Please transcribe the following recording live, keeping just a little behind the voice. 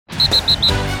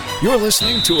You're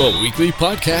listening to a weekly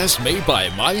podcast made by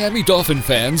Miami Dolphin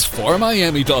fans for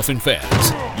Miami Dolphin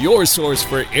fans. Your source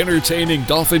for entertaining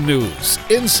Dolphin news,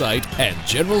 insight, and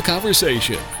general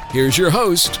conversation. Here's your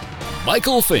host,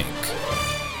 Michael Fink.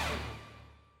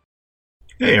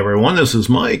 Hey everyone, this is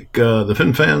Mike. The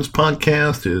Fin Fans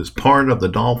podcast is part of the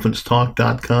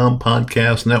DolphinsTalk.com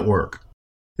podcast network.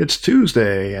 It's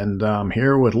Tuesday, and I'm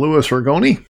here with Louis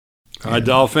Ragoni. Hi,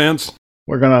 Dolphins.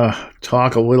 We're going to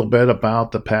talk a little bit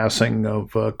about the passing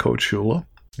of Coach Shula.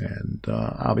 And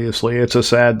obviously, it's a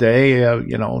sad day.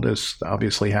 This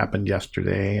obviously happened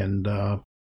yesterday, and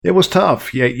it was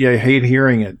tough. You hate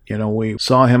hearing it. We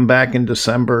saw him back in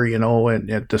December,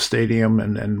 at the stadium,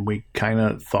 and we kind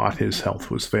of thought his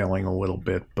health was failing a little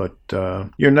bit. But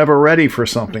you're never ready for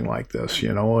something like this.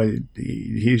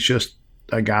 He's just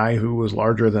a guy who was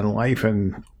larger than life,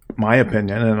 in my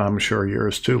opinion, and I'm sure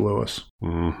yours too, Louis.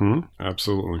 Mm-hmm.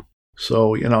 Absolutely.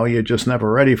 So, you're just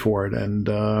never ready for it. And,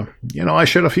 I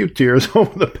shed a few tears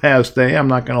over the past day. I'm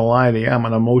not going to lie to you. I'm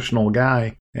an emotional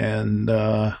guy. And,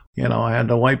 I had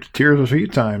to wipe the tears a few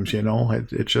times,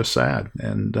 it's just sad.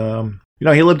 And,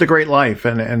 he lived a great life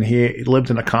and he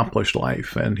lived an accomplished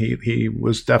life. And he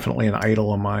was definitely an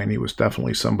idol of mine. He was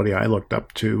definitely somebody I looked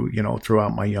up to,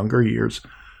 throughout my younger years.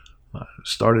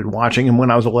 Started watching him when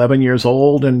I was 11 years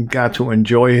old and got to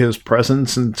enjoy his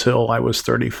presence until I was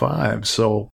 35.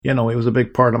 So, he was a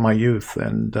big part of my youth.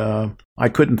 And I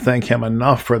couldn't thank him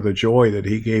enough for the joy that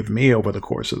he gave me over the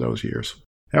course of those years.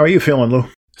 How are you feeling, Lou?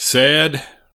 Sad.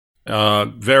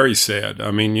 Very sad.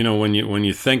 I mean, when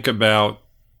you think about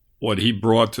what he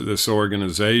brought to this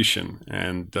organization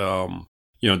and,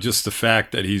 just the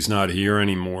fact that he's not here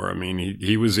anymore. I mean,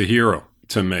 he was a hero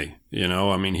to me.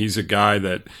 He's a guy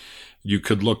that you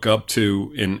could look up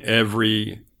to in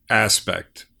every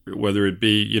aspect, whether it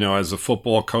be, as a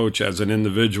football coach, as an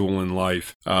individual in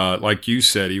life. Like you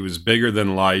said, he was bigger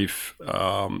than life.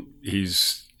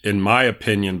 He's, in my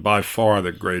opinion, by far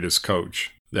the greatest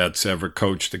coach that's ever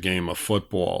coached the game of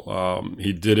football.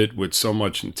 He did it with so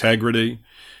much integrity,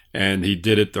 and he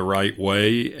did it the right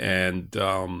way. And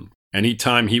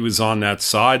anytime he was on that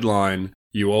sideline,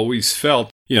 you always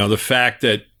felt, the fact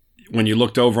that when you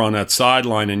looked over on that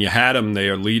sideline and you had him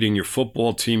there leading your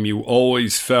football team, you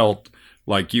always felt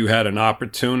like you had an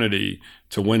opportunity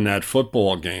to win that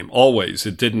football game. Always.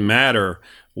 It didn't matter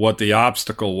what the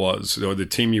obstacle was or the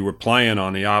team you were playing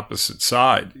on the opposite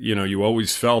side. You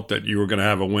always felt that you were going to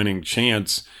have a winning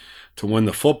chance to win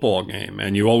the football game.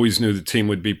 And you always knew the team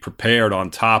would be prepared on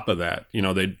top of that.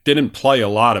 They didn't play a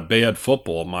lot of bad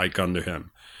football, Mike, under him.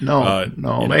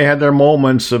 No. They had their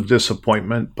moments of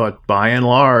disappointment, but by and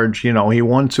large, he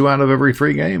won 2 out of every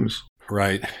 3 games.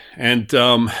 Right. And,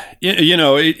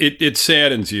 it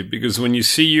saddens you because when you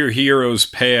see your heroes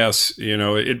pass,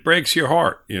 it breaks your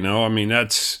heart.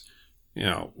 That's,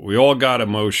 we all got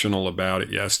emotional about it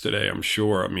yesterday, I'm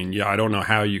sure. I don't know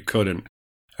how you couldn't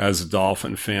as a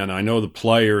Dolphin fan. I know the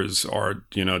players are,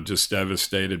 just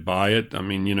devastated by it.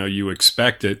 You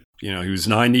expect it. He was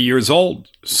 90 years old.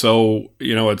 So,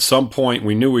 at some point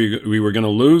we knew we were going to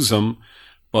lose him,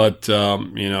 but,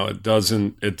 it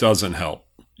doesn't help.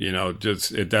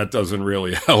 That doesn't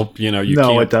really help.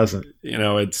 No, it doesn't.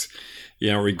 It's,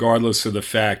 regardless of the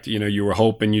fact, you were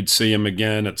hoping you'd see him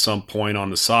again at some point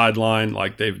on the sideline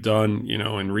like they've done,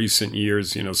 in recent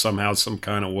years, somehow, some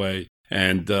kind of way.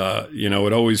 And,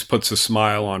 it always puts a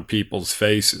smile on people's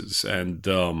faces. And,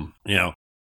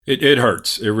 it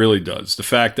hurts. It really does. The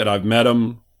fact that I've met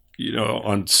him,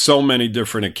 on so many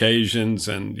different occasions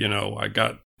and,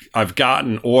 I've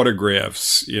gotten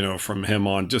autographs, from him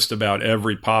on just about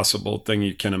every possible thing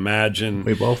you can imagine.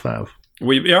 We both have.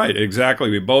 Right,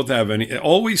 exactly. We both have. And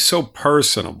always so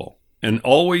personable and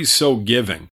always so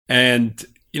giving. And,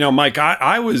 Mike,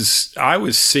 I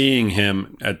was seeing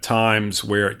him at times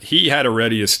where he had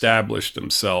already established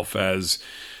himself as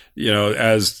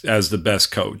the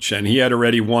best coach. And he had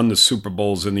already won the Super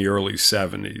Bowls in the early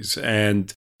 70s.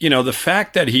 And, the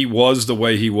fact that he was the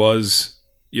way he was,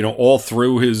 all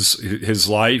through his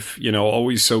life,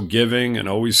 always so giving and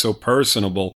always so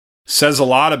personable, says a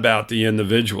lot about the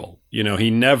individual. He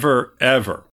never,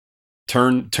 ever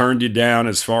turned you down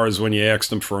as far as when you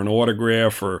asked him for an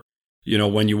autograph or,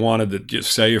 when you wanted to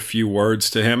just say a few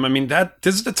words to him.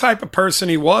 This is the type of person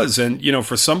he was. And,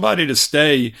 for somebody to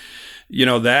stay,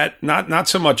 that not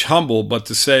so much humble, but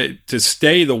to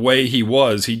stay the way he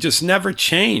was, he just never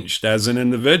changed as an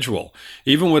individual,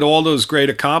 even with all those great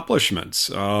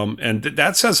accomplishments. And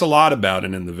that says a lot about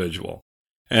an individual.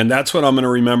 And that's what I'm going to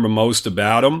remember most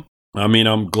about him.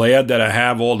 I'm glad that I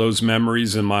have all those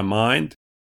memories in my mind.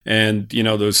 And,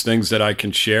 those things that I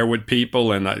can share with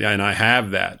people, and I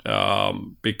have that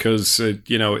because,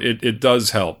 it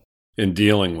does help in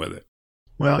dealing with it.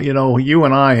 Well, you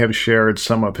and I have shared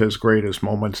some of his greatest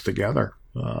moments together.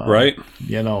 Right.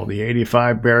 The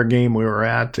 85 Bear game we were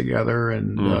at together,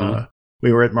 and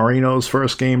we were at Marino's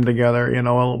first game together.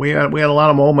 We had a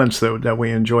lot of moments that we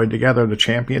enjoyed together. The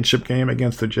championship game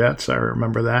against the Jets, I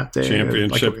remember that day.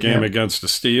 Championship game against the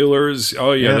Steelers.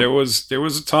 Oh yeah, there was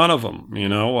a ton of them.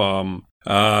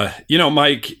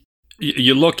 Mike,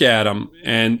 you look at him,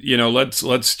 and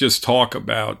let's just talk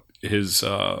about his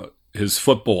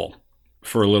football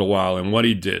for a little while and what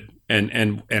he did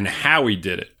and how he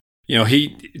did it.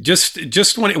 He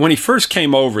just when he first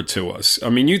came over to us, I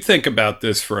mean, you think about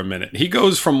this for a minute. He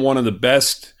goes from one of the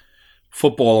best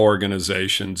football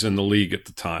organizations in the league at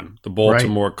the time, the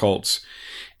Baltimore Colts,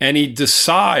 and he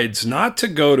decides not to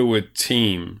go to a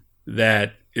team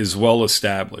that is well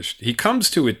established. He comes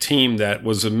to a team that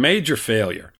was a major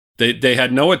failure. They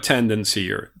had no attendance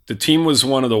here. The team was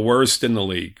one of the worst in the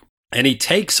league, and he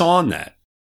takes on that.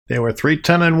 They were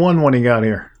 3-10-1 when he got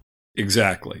here.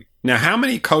 Exactly. Now, how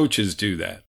many coaches do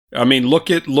that? I mean, look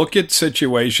at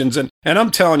situations, and I'm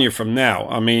telling you from now,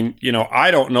 I mean, I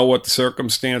don't know what the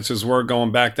circumstances were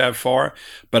going back that far,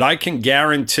 but I can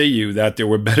guarantee you that there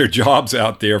were better jobs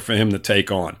out there for him to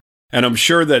take on. And I'm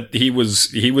sure that he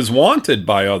was wanted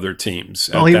by other teams.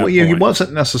 Well, he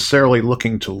wasn't necessarily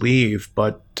looking to leave,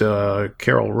 but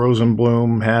Carroll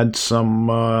Rosenblum had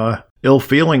some ill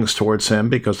feelings towards him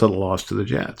because of the loss to the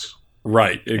Jets.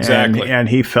 Right, exactly. And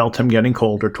he felt him getting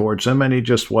colder towards him, and he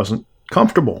just wasn't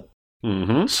comfortable.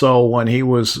 Mm-hmm. So when he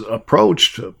was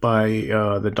approached by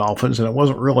the Dolphins, and it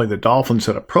wasn't really the Dolphins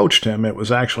that approached him, it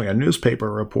was actually a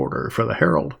newspaper reporter for the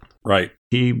Herald. Right.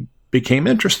 He became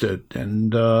interested,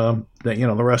 and the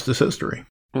rest is history.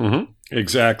 Mm-hmm.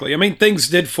 Exactly. I mean, things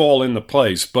did fall into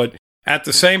place, but at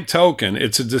the same token,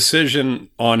 it's a decision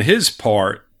on his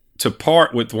part to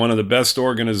part with one of the best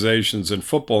organizations in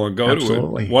football and go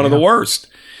to one of the worst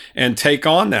and take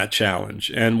on that challenge.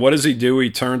 And what does he do?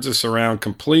 He turns us around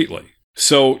completely.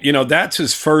 So, that's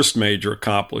his first major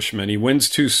accomplishment. He wins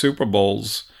 2 Super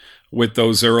Bowls with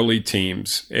those early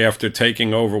teams after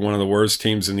taking over one of the worst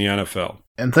teams in the NFL.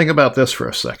 And think about this for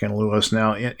a second, Lewis.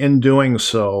 Now, in doing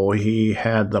so, he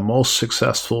had the most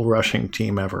successful rushing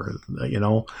team ever,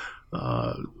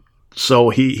 So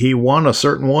he won a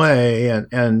certain way,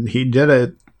 and he did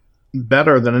it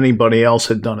better than anybody else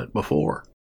had done it before.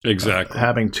 Exactly.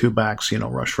 Having 2 backs,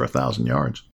 rush for 1,000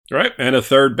 yards. Right. And a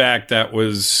third back that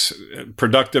was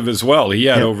productive as well. He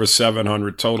had over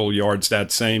 700 total yards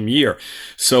that same year.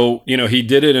 So, he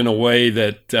did it in a way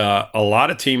that a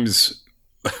lot of teams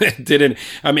didn't.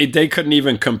 I mean, they couldn't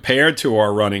even compare to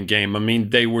our running game. I mean,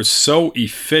 they were so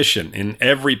efficient in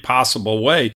every possible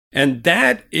way. And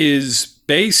that is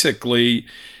basically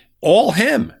all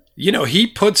him. He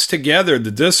puts together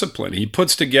the discipline. He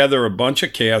puts together a bunch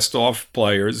of cast-off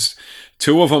players.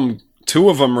 Two of them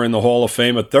are in the Hall of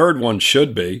Fame. A third one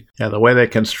should be. Yeah, the way they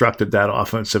constructed that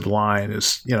offensive line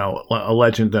is, a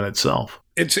legend in itself.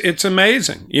 It's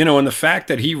amazing. And the fact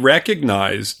that he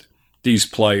recognized these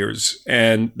players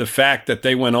and the fact that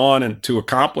they went on and to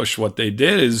accomplish what they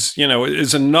did is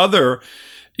another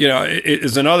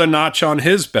is another notch on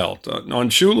his belt, on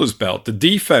Shula's belt. The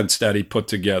defense that he put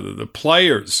together, the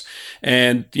players,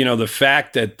 and, the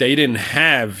fact that they didn't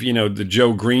have, the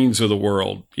Joe Greens of the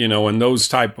world, and those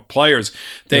type of players.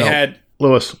 They had...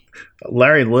 Lewis,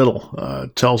 Larry Little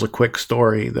tells a quick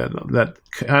story that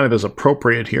kind of is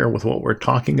appropriate here with what we're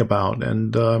talking about.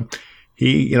 And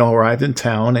he, arrived in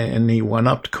town, and he went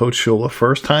up to Coach Shula,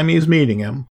 first time he's meeting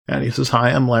him. And he says,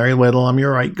 "Hi, I'm Larry Little. I'm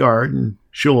your right guard." And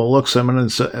Shula looks at him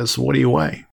and says, "What do you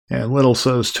weigh?" And Little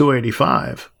says,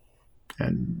 285.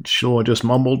 And Shula just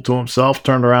mumbled to himself,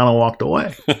 turned around and walked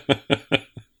away.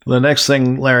 The next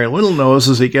thing Larry Little knows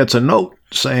is he gets a note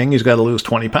saying he's got to lose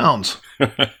 20 pounds.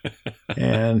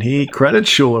 And he credits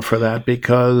Shula for that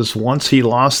because once he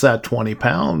lost that 20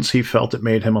 pounds, he felt it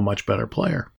made him a much better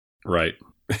player. Right.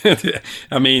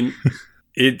 I mean,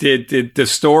 the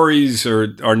stories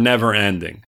are never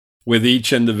ending with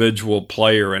each individual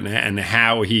player and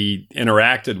how he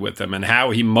interacted with them and how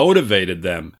he motivated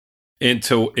them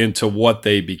into what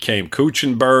they became.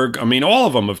 Kuchenberg, I mean, all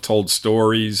of them have told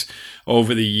stories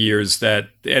over the years that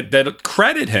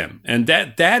credit him. And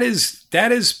that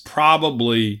is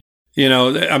probably,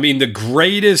 I mean, the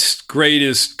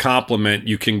greatest compliment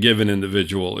you can give an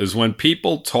individual is when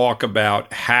people talk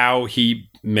about how he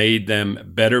made them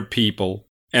better people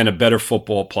and a better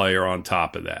football player on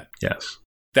top of that. Yes.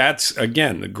 that's,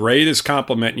 again, the greatest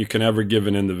compliment you can ever give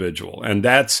an individual. And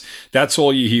that's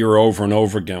all you hear over and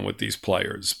over again with these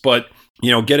players. But,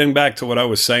 getting back to what I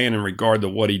was saying in regard to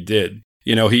what he did,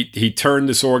 he turned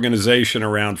this organization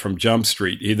around from Jump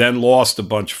Street. He then lost a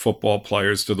bunch of football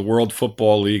players to the World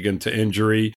Football League and to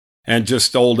injury and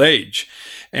just old age.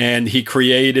 And he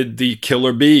created the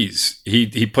Killer Bees.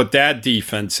 He put that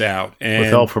defense out. And with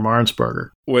help from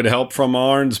Arnsparger. With help from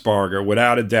Arnsparger,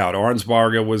 without a doubt.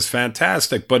 Arnsparger was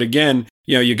fantastic. But again,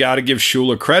 you got to give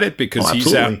Shula credit because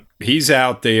he's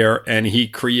out there and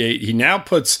he now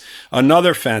puts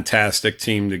another fantastic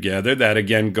team together that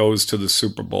again goes to the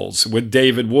Super Bowls with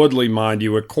David Woodley, mind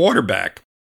you, at quarterback.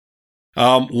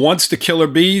 Once the Killer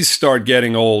Bees start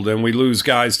getting old and we lose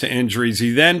guys to injuries,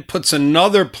 he then puts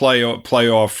another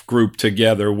playoff group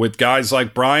together with guys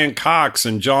like Brian Cox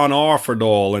and John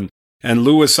Offerdahl and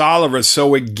Louis Oliver.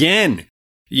 So again,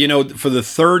 for the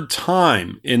third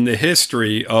time in the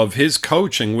history of his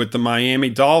coaching with the Miami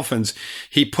Dolphins,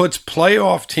 he puts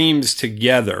playoff teams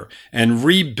together and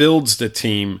rebuilds the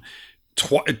team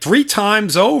 3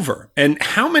 times over. And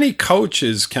how many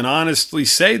coaches can honestly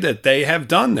say that they have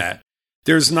done that?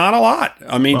 There's not a lot.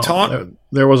 I mean,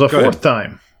 there was a fourth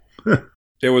time.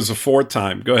 There was a fourth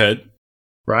time. Go ahead.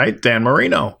 Right? Dan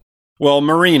Marino. Well,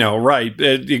 Marino, right.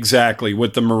 Exactly.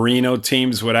 With the Marino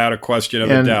teams, without a question of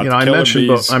a doubt.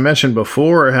 I mentioned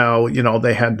before how,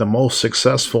 they had the most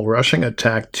successful rushing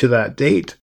attack to that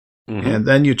date. Mm-hmm. And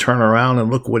then you turn around and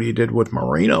look what he did with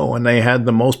Marino, and they had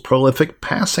the most prolific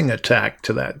passing attack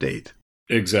to that date.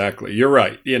 Exactly. You're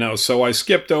right. So I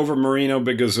skipped over Marino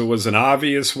because it was an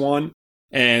obvious one.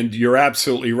 And you're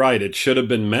absolutely right. It should have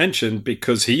been mentioned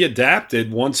because he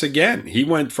adapted once again. He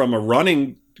went from a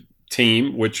running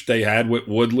team, which they had with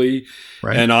Woodley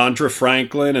and Andre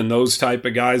Franklin and those type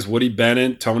of guys, Woody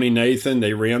Bennett, Tony Nathan.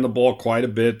 They ran the ball quite a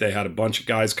bit. They had a bunch of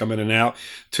guys coming in and out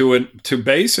to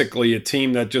basically a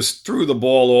team that just threw the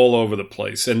ball all over the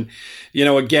place. And,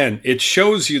 again, it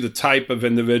shows you the type of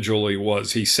individual he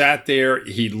was. He sat there,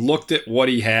 he looked at what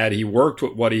he had, he worked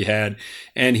with what he had,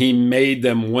 and he made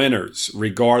them winners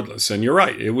regardless. And you're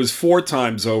right. It was 4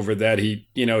 times over that he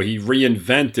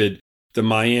reinvented the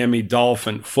Miami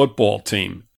Dolphin football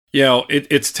team.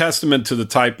 It's testament to the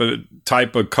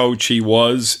type of coach he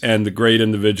was and the great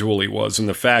individual he was, and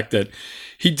the fact that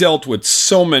he dealt with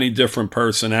so many different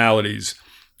personalities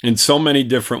in so many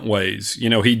different ways.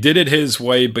 He did it his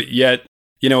way, but yet,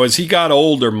 as he got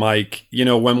older, Mike,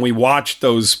 when we watched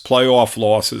those playoff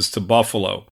losses to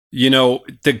Buffalo,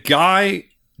 the guy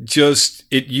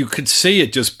you could see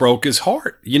it just broke his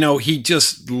heart. He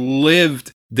just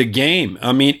lived the game.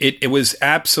 I mean, it was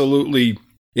absolutely,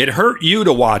 it hurt you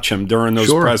to watch him during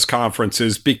those press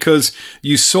conferences because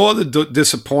you saw the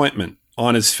disappointment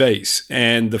on his face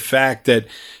and the fact that,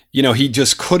 he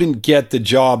just couldn't get the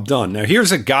job done. Now,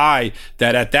 here's a guy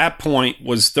that at that point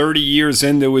was 30 years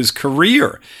into his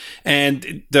career.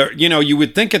 And, you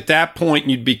would think at that point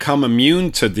you'd become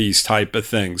immune to these type of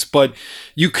things. But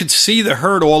you could see the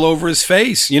hurt all over his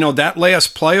face. That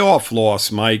last playoff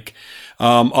loss, Mike,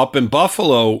 up in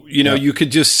Buffalo, you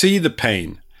could just see the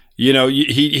pain.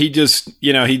 He just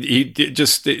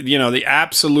the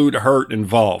absolute hurt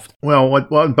involved. Well,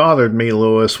 what bothered me,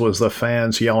 Lewis, was the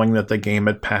fans yelling that the game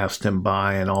had passed him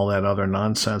by and all that other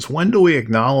nonsense. When do we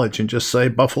acknowledge and just say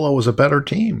Buffalo was a better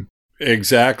team?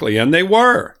 Exactly, and they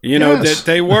were. That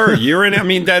they were.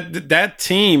 That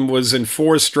team was in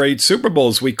 4 straight Super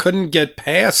Bowls. We couldn't get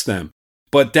past them.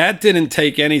 But that didn't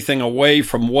take anything away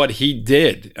from what he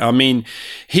did. I mean,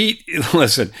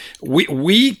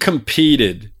 we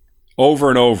competed over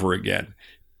and over again.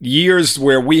 Years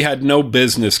where we had no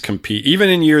business compete, even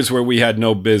in years where we had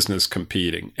no business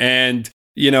competing. And,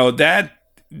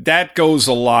 that goes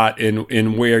a lot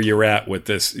in where you're at with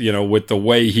this, with the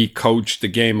way he coached the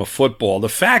game of football. The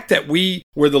fact that we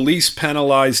were the least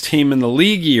penalized team in the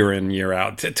league year in, year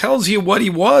out, it tells you what he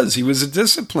was. He was a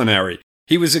disciplinary.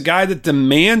 He was a guy that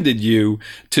demanded you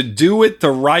to do it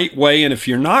the right way, and if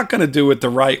you're not going to do it the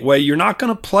right way, you're not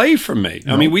going to play for me.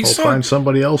 No, we saw find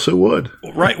somebody else who would.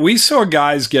 Right, we saw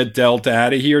guys get dealt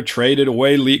out of here, traded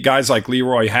away, guys like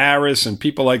Leroy Harris and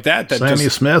people like that. Sammy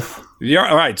Smith.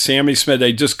 Yeah, right, Sammy Smith.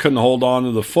 They just couldn't hold on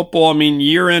to the football. I mean,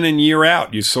 year in and year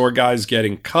out, you saw guys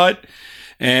getting cut,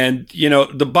 and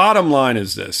the bottom line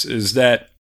is this: is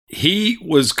that he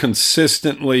was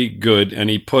consistently good, and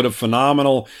he put a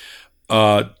phenomenal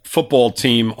football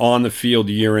team on the field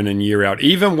year in and year out.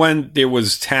 Even when there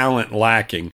was talent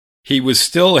lacking, he was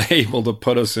still able to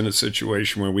put us in a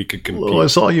situation where we could compete. Well,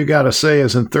 that's all you got to say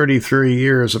is in 33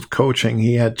 years of coaching,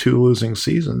 he had 2 losing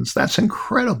seasons. That's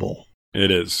incredible.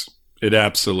 It is. It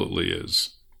absolutely is.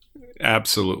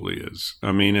 Absolutely is.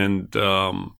 I mean, and,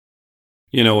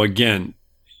 again,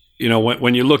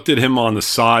 when you looked at him on the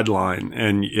sideline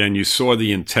and you saw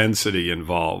the intensity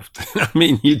involved, I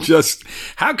mean,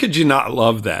 how could you not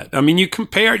love that? I mean, you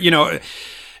compare,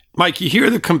 Mike, you hear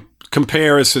the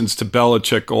comparisons to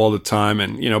Belichick all the time.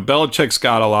 And, Belichick's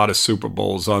got a lot of Super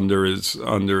Bowls under his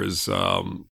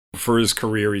for his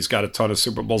career. He's got a ton of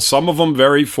Super Bowls, some of them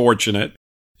very fortunate.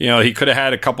 He could have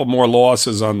had a couple more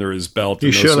losses under his belt.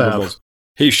 He should have.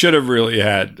 He should have really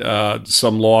had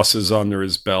some losses under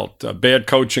his belt. Bad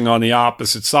coaching on the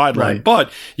opposite sideline. Right.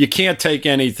 But you can't take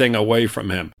anything away from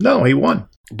him. No, he won.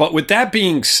 But with that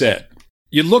being said,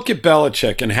 you look at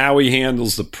Belichick and how he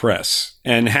handles the press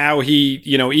and how he,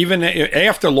 even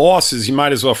after losses, you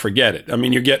might as well forget it. I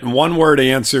mean, you're getting one-word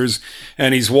answers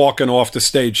and he's walking off the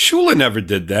stage. Shula never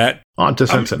did that. On to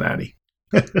Cincinnati.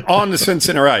 On the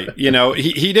Cincinnati, right.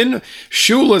 He didn't.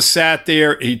 Shula sat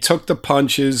there, he took the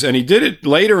punches, and he did it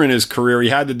later in his career. He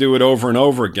had to do it over and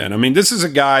over again. I mean, this is a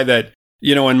guy that,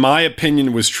 in my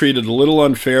opinion, was treated a little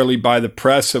unfairly by the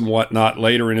press and whatnot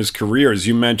later in his career, as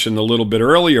you mentioned a little bit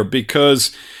earlier,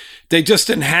 because they just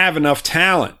didn't have enough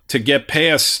talent to get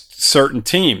past certain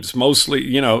teams.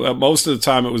 Mostly, most of the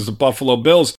time it was the Buffalo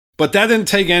Bills. But that didn't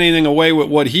take anything away with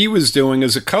what he was doing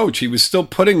as a coach. He was still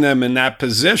putting them in that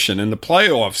position in the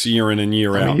playoffs year in and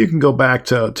year out. I mean, you can go back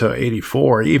to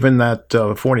 84. Even that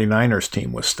 49ers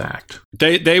team was stacked.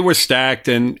 They were stacked,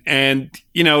 and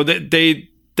they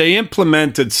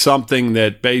implemented something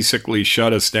that basically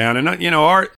shut us down. And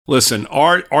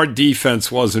our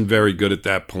defense wasn't very good at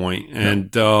that point,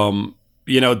 and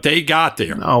they got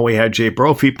there. No, we had Jay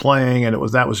Brophy playing, and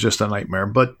that was just a nightmare.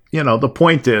 But the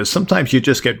point is, sometimes you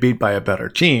just get beat by a better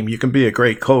team. You can be a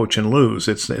great coach and lose.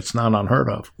 It's not unheard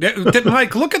of.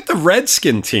 Mike, look at the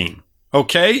Redskin team.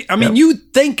 Okay? I mean, You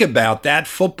think about that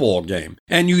football game,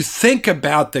 and you think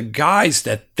about the guys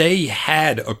that they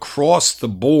had across the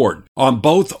board on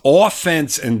both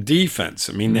offense and defense.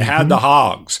 I mean, they had the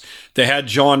Hogs. They had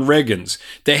John Riggins.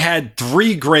 They had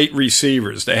 3 great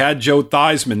receivers. They had Joe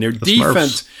Theismann.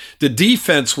 The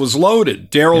defense was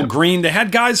loaded. Darryl Green. They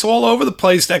had guys all over the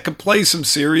place that could play some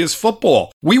serious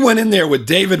football. We went in there with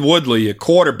David Woodley at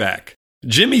quarterback,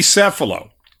 Jimmy Cefalo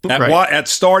at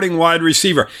starting wide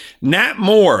receiver, Nat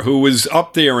Moore, who was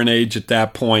up there in age at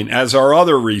that point, as our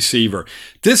other receiver.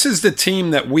 This is the team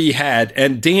that we had,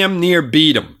 and damn near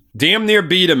beat them. Damn near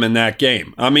beat him in that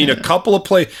game. I mean, a couple of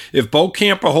plays. If Bo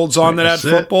Camper holds on to that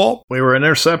football. We were an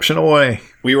interception away.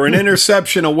 We were an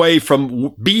interception away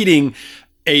from beating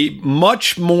a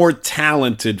much more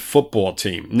talented football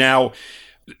team. Now,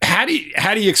 how do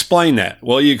you explain that?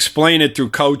 Well, you explain it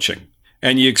through coaching.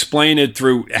 And you explain it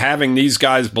through having these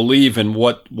guys believe in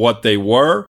what they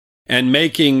were and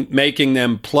making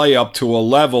them play up to a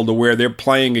level to where they're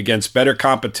playing against better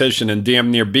competition and damn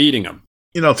near beating them.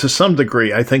 To some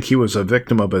degree, I think he was a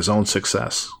victim of his own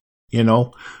success,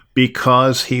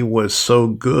 because he was so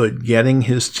good getting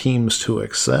his teams to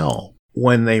excel.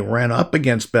 When they ran up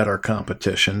against better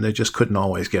competition, they just couldn't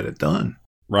always get it done.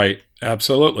 Right.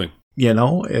 Absolutely.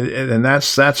 And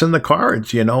that's in the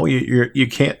cards. You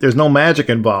can't. There's no magic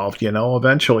involved.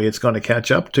 Eventually it's going to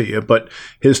catch up to you. But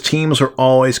his teams were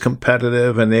always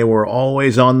competitive, and they were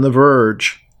always on the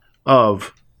verge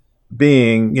of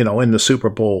being, in the Super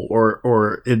Bowl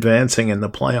or advancing in the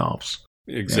playoffs.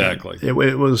 Exactly. It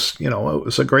was, it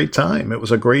was a great time. It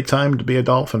was a great time to be a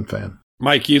Dolphin fan.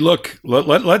 Mike, you look.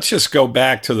 Let's just go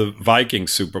back to the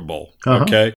Vikings Super Bowl.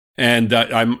 Okay. And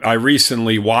I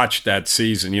recently watched that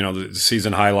season, the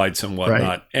season highlights and whatnot.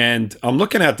 Right. And I'm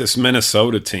looking at this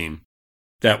Minnesota team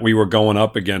that we were going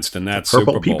up against in that Super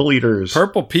Bowl. Purple People Eaters.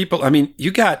 Purple People. I mean,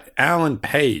 you got Alan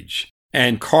Page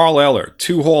and Carl Eller,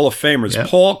 2 Hall of Famers. Yep.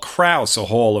 Paul Krause, a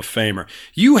Hall of Famer.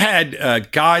 You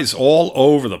had guys all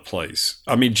over the place.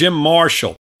 I mean, Jim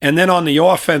Marshall. And then on the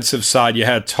offensive side, you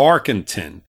had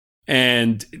Tarkenton.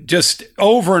 And just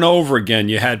over and over again,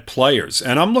 you had players.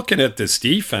 And I'm looking at this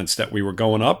defense that we were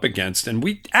going up against, and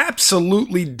we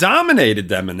absolutely dominated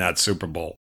them in that Super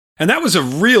Bowl. And that was a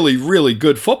really, really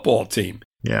good football team.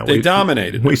 Yeah, they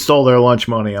dominated. We stole their lunch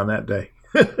money on that day.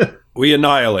 We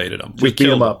annihilated them. We beat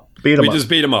them up. We just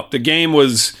beat them up. The game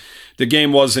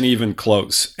wasn't even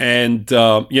close. And,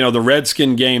 the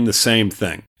Redskin game, the same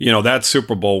thing. That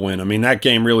Super Bowl win. I mean, that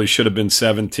game really should have been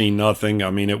 17-0. I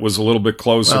mean, it was a little bit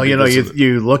closer. Well,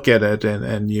 you look at it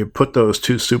and you put those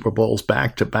 2 Super Bowls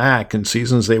back to back. In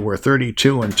seasons, they were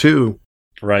 32-2.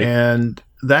 Right. And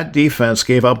that defense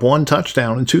gave up 1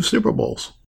 touchdown in 2 Super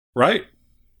Bowls. Right.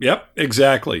 Yep,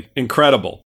 exactly.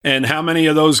 Incredible. And how many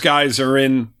of those guys are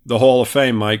in the Hall of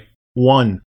Fame, Mike?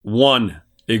 1.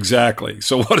 Exactly.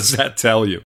 So what does that tell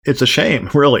you? It's a shame,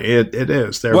 really. It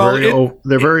is. They're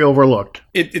very overlooked.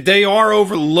 They are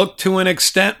overlooked to an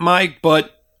extent, Mike.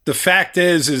 But the fact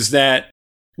is that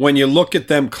when you look at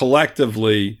them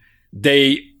collectively,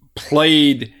 they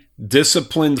played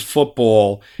disciplined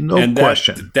football. No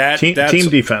question. That's team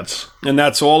defense. And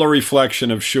that's all a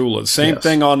reflection of Shula. Same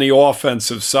thing on the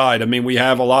offensive side. I mean, we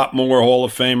have a lot more Hall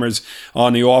of Famers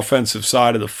on the offensive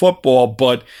side of the football,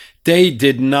 but they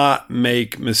did not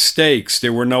make mistakes.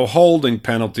 There were no holding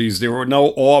penalties. There were no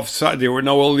offside. There were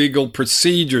no illegal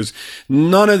procedures.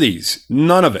 None of these.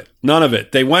 None of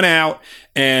it. They went out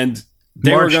and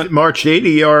they marched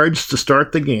 80 yards to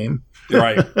start the game.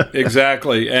 Right,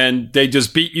 exactly. And they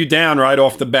just beat you down right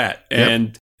off the bat.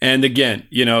 And again,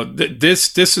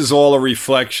 this is all a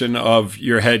reflection of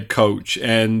your head coach.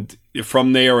 And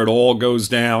from there, it all goes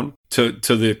down to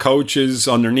the coaches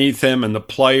underneath him and the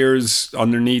players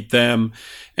underneath them.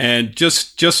 And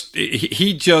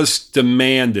he just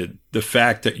demanded the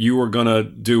fact that you were going to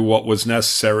do what was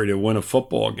necessary to win a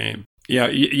football game. Yeah,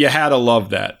 you had to love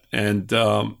that. And,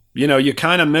 you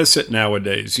kind of miss it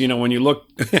nowadays. When you look,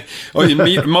 or you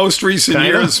meet most recent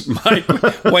years, Mike,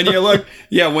 when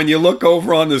you look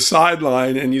over on the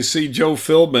sideline and you see Joe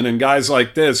Philbin and guys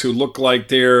like this who look like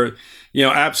they're,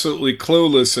 absolutely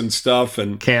clueless and stuff.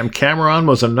 And Cam Cameron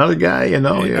was another guy,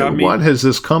 what has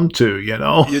this come to,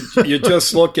 you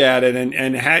just look at it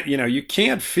and you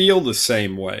can't feel the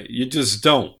same way. You just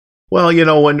don't. Well,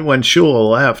 when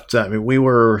Shula left, I mean, we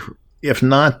were, if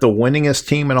not the winningest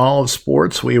team in all of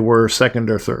sports, we were second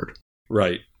or third.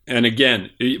 Right. And again,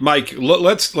 Mike,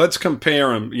 let's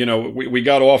compare him. We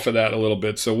got off of that a little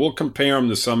bit, so we'll compare him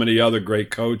to some of the other great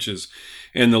coaches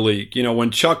in the league. When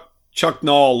Chuck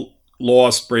Noll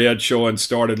lost Bradshaw and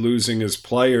started losing his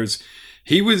players,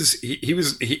 he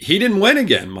didn't win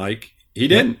again, Mike. He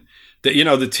didn't.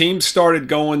 The team started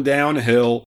going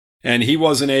downhill. And he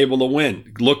wasn't able to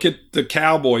win. Look at the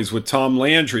Cowboys with Tom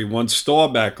Landry. Once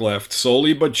Staubach left,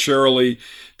 slowly but surely,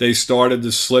 they started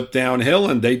to slip downhill,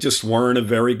 and they just weren't a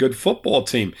very good football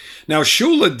team. Now,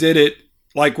 Shula did it,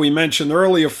 like we mentioned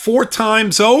earlier, 4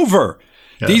 times over.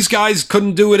 Yes. These guys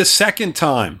couldn't do it a second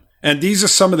time. And these are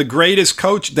some of the greatest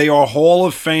coaches. They are Hall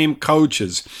of Fame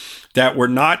coaches that were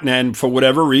not, and for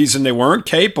whatever reason, they weren't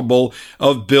capable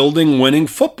of building winning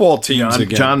football teams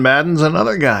again. John Madden's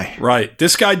another guy. Right.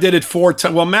 This guy did it 4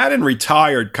 times. Well, Madden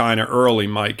retired kind of early,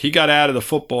 Mike. He got out of the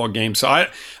football game. So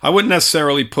I wouldn't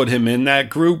necessarily put him in that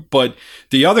group, but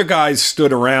the other guys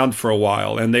stood around for a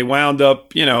while, and they wound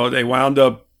up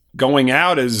going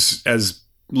out as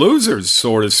losers,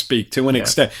 so to speak, to an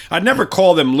extent. I'd never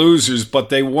call them losers, but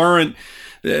they weren't.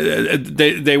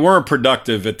 They weren't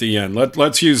productive at the end.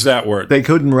 Let's use that word. They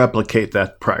couldn't replicate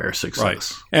that prior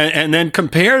success. Right. And then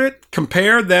compare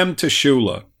them to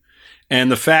Shula,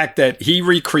 and the fact that he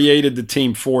recreated the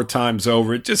team 4 times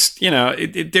over. It just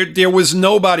there was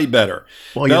nobody better.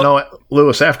 Well,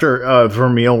 Lewis, after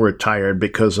Vermeil retired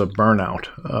because of burnout,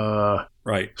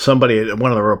 right.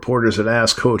 One of the reporters had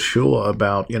asked Coach Shula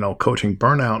about coaching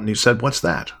burnout, and he said, "What's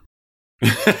that?"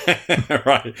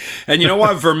 Right. And you know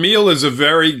what? Vermeil is a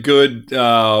very good,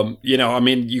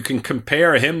 you can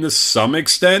compare him to some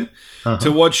extent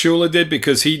to what Shula did,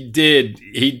 because he did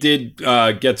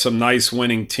get some nice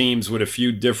winning teams with a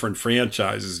few different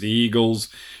franchises, the Eagles,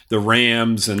 the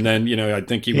Rams, and then, I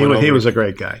think he was a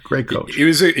great guy, great coach. He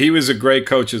was a great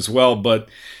coach as well. But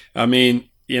I mean,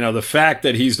 the fact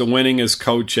that he's the winningest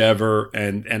coach ever,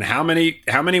 and how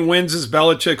many wins is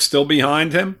Belichick still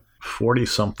behind him?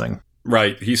 40-something.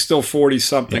 Right. He's still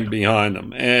 40-something behind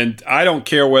them. And I don't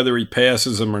care whether he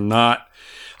passes them or not.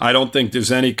 I don't think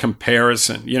there's any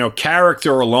comparison.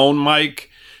 Character alone, Mike,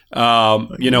 and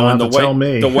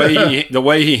the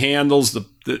way he handles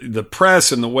the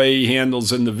press, and the way he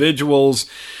handles individuals,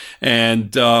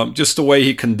 and just the way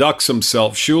he conducts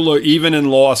himself. Shula, even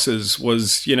in losses,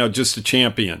 was, just a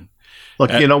champion. Look,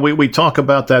 we talk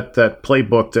about that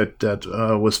playbook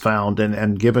that was found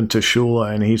and given to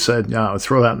Shula, and he said,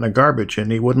 throw that in the garbage,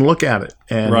 and he wouldn't look at it.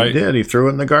 And He did. He threw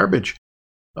it in the garbage.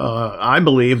 I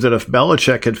believe that if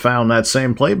Belichick had found that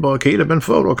same playbook, he'd have been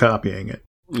photocopying it.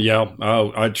 Yeah,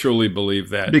 I truly believe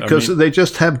that. Because they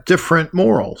just have different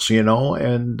morals, and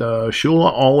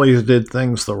Shula always did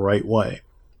things the right way.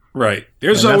 Right.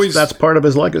 That's part of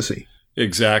his legacy.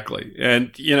 Exactly.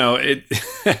 And,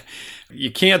 you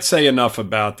can't say enough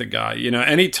about the guy.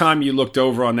 Anytime you looked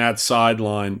over on that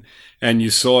sideline and you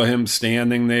saw him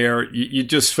standing there, you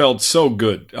just felt so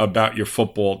good about your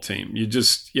football team. You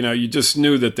just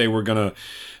knew that they were going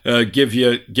to give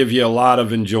you a lot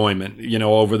of enjoyment,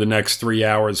 over the next 3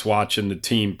 hours watching the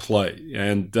team play.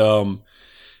 And,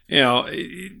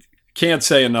 can't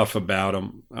say enough about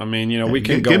him. I mean, we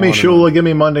can go. Give me Shula, give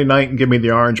me Monday night, and give me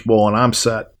the Orange Bowl, and I'm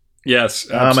set. Yes,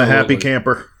 absolutely. I'm a happy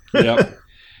camper. Yep.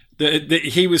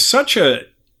 He was such a,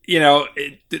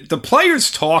 the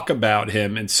players talk about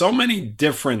him in so many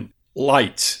different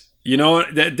lights.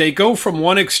 They go from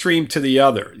one extreme to the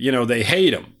other. They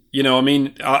hate him.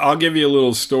 I'll give you a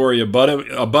little story. A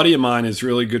buddy of mine is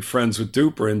really good friends with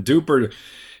Duper, and Duper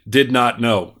did not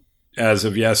know as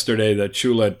of yesterday that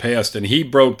Shula had passed, and he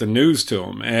broke the news to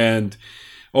him. And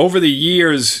over the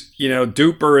years,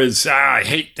 Duper is, I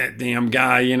hate that damn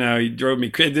guy. He drove me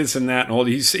crazy, this and that, and all.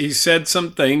 He said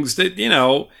some things that,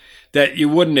 that you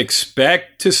wouldn't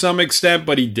expect to some extent,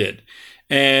 but he did.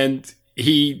 And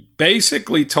he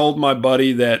basically told my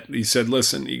buddy that, he said,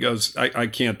 listen, he goes, I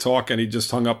can't talk. And he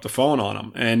just hung up the phone on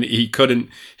him, and he couldn't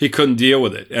deal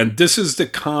with it. And this is the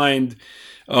kind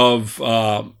of,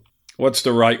 what's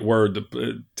the right word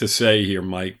to say here,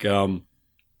 Mike?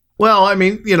 Well, I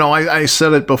mean, I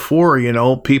said it before,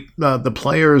 the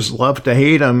players love to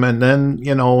hate him. And then,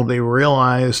 they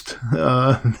realized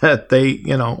that they,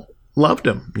 loved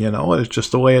him. It's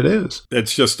just the way it is.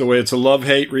 It's just the way. It's a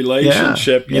love-hate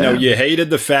relationship. Yeah. You hated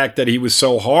the fact that he was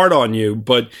so hard on you,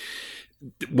 but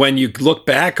when you look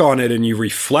back on it and you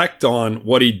reflect on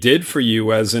what he did for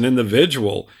you as an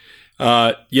individual,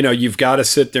 you've got to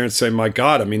sit there and say, my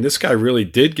God, I mean, this guy really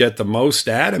did get the most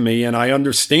out of me, and I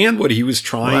understand what he was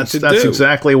trying to do. That's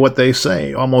exactly what they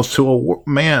say, almost to a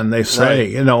man. They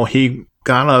say, right. He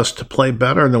got us to play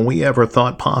better than we ever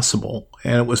thought possible,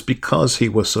 and it was because he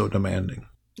was so demanding.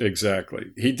 Exactly.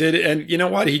 He did it, and you know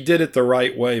what? He did it the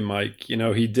right way, Mike.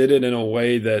 He did it in a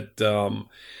way that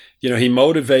he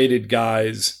motivated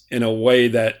guys in a way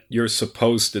that you're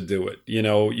supposed to do it. You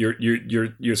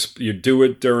do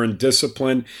it during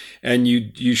discipline, and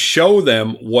you show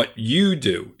them what you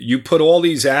do. You put all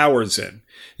these hours in.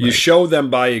 You Right. show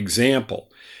them by example.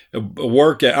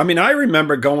 Work at. I mean, I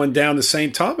remember going down to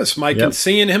St. Thomas, Mike, Yep. and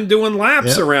seeing him doing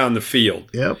laps Yep. around the field.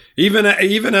 Yep. Even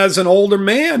as an older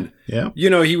man. Yep.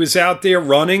 He was out there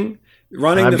running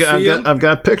the field. I've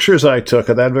got pictures I took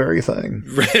of that very thing.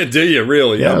 Do you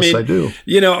really? Yes, I do.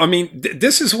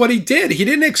 This is what he did. He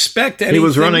didn't expect anything. He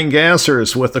was running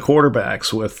gassers with the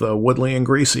quarterbacks, with Woodley and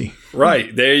Greasy.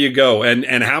 Right. There you go.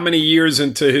 And how many years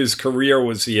into his career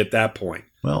was he at that point?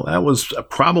 Well, that was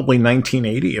probably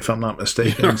 1980, if I'm not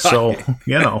mistaken. Right. So,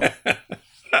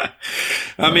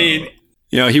 I mean,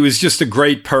 he was just a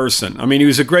great person. I mean, he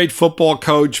was a great football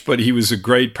coach, but he was a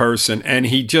great person, and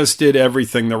he just did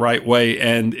everything the right way.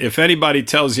 And if anybody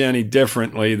tells you any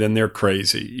differently, then they're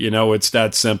crazy. It's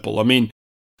that simple. I mean,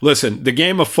 listen, the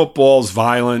game of football is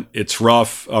violent. It's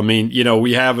rough. I mean,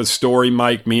 we have a story,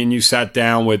 Mike. Me and you sat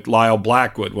down with Lyle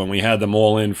Blackwood when we had them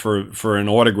all in for an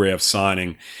autograph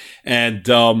signing. And,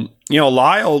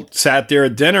 Lyle sat there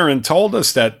at dinner and told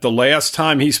us that the last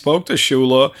time he spoke to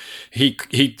Shula, he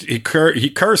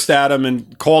cursed at him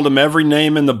and called him every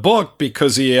name in the book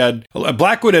because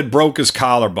Blackwood had broke his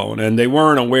collarbone, and they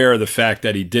weren't aware of the fact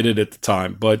that he did it at the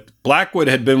time. But Blackwood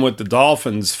had been with the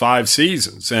Dolphins 5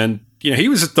 seasons, and, he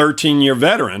was a 13-year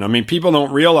veteran. I mean, people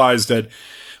don't realize that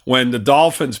when the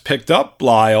Dolphins picked up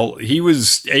Lyle, he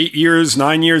was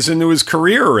 9 years into his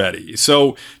career already.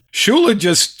 So Shula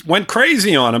just went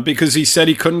crazy on him because he said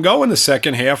he couldn't go in the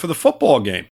second half of the football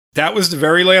game. That was the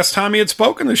very last time he had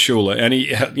spoken to Shula.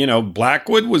 And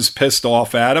Blackwood was pissed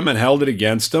off at him and held it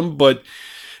against him. But,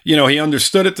 he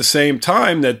understood at the same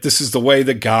time that this is the way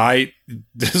the guy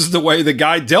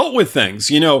dealt with things.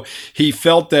 He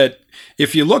felt that,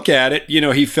 if you look at it,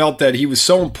 he felt that he was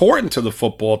so important to the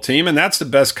football team, and that's the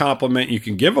best compliment you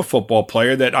can give a football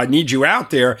player, that I need you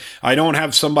out there. I don't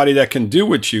have somebody that can do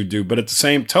what you do. But at the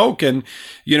same token,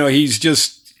 he's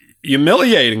just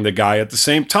humiliating the guy at the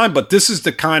same time. But this is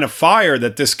the kind of fire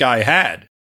that this guy had.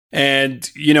 And,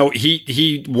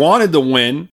 he wanted to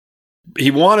win.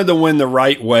 He wanted to win the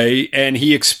right way, and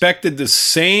he expected the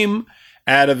same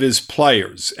out of his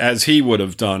players as he would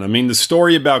have done. I mean, the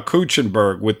story about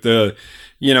Kuchenberg with the,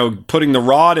 putting the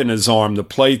rod in his arm to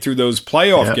play through those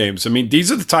playoff games. I mean,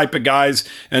 these are the type of guys,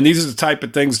 and these are the type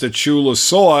of things that Shula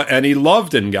saw and he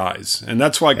loved in guys. And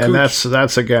that's why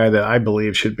that's a guy that I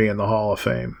believe should be in the Hall of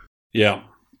Fame. Yeah.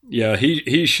 Yeah,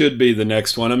 he should be the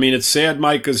next one. I mean, it's sad,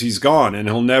 Mike, because he's gone, and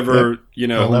he'll never,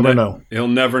 he'll never know. He'll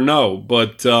never know.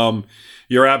 But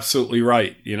you're absolutely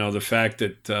right. The fact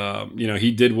that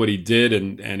he did what he did,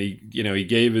 and he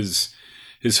gave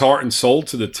his heart and soul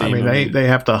to the team. I mean, they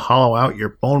have to hollow out your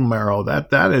bone marrow.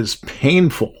 That is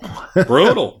painful,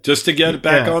 brutal, just to get it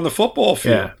back on the football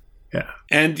field. Yeah.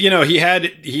 And he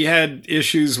had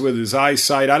issues with his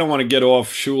eyesight. I don't want to get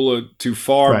off Shula too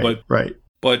far, but right.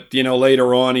 But,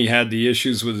 later on he had the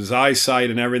issues with his eyesight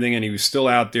and everything, and he was still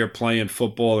out there playing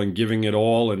football and giving it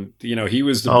all. And, he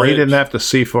was the bridge. He didn't have to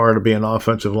see far to be an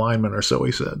offensive lineman, or so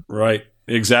he said. Right.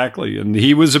 Exactly. And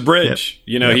he was a bridge.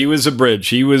 Yep. He was a bridge.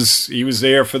 He was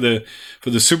there for the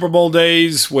Super Bowl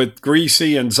days with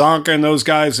Greasy and Zonka and those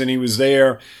guys, and he was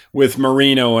there with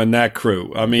Marino and that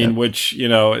crew. I mean,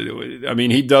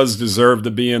 he does deserve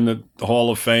to be in the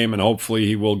Hall of Fame, and hopefully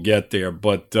he will get there.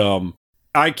 But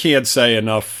I can't say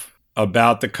enough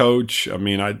about the coach. I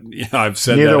mean, I've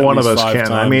said neither that one of us 5 can.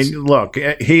 times. I mean, look,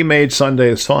 he made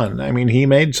Sundays fun. I mean, he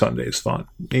made Sundays fun.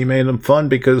 He made them fun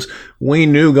because we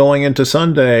knew going into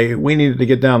Sunday we needed to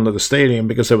get down to the stadium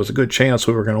because there was a good chance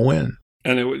we were going to win.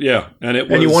 And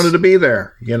and you wanted to be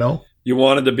there. You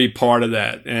wanted to be part of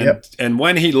that. And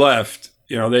when he left,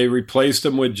 they replaced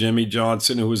him with Jimmy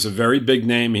Johnson, who was a very big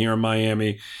name here in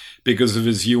Miami because of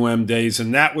his days,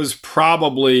 and that was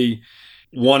probably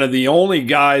one of the only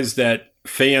guys that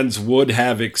fans would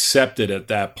have accepted at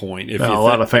that point. A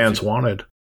lot of fans wanted.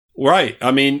 Right.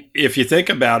 I mean, if you think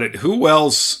about it, who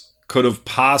else could have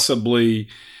possibly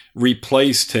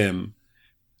replaced him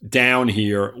down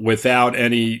here without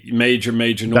any major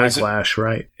noise? Backlash,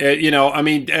 right.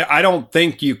 I don't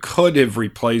think you could have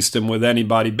replaced him with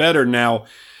anybody better. Now,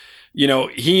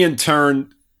 he in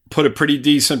turn put a pretty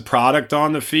decent product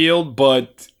on the field,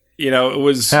 but it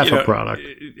was half a product.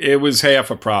 It was half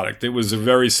a product. It was a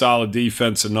very solid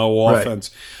defense and no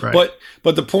offense. Right.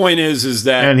 But the point is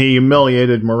that, and he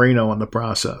humiliated Marino in the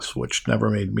process, which never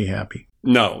made me happy.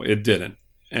 No, it didn't.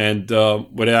 And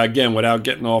without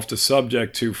getting off the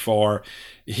subject too far,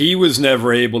 he was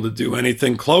never able to do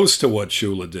anything close to what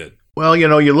Shula did. Well,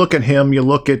 you look at him, you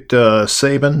look at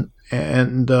Saban,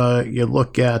 and you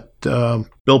look at Bill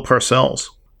Parcells.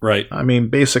 Right. I mean,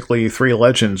 basically 3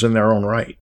 legends in their own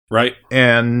right. Right.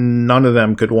 And none of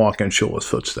them could walk in Shula's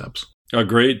footsteps.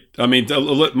 Agreed. I mean,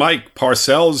 Mike,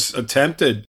 Parcells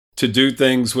attempted to do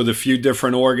things with a few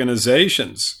different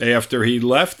organizations after he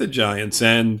left the Giants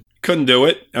and couldn't do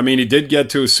it. I mean, he did get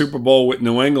to a Super Bowl with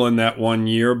New England that one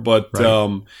year, but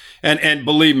right. And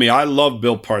believe me, I love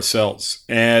Bill Parcells.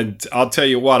 And I'll tell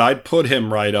you what, I'd put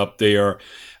him right up there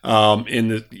in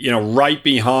the right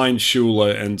behind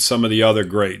Shula and some of the other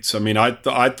greats. I mean,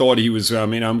 I thought he was. I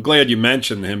mean, I'm glad you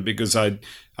mentioned him because I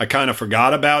kind of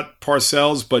forgot about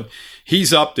Parcells, but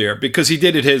he's up there because he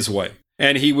did it his way,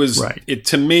 and he was. Right.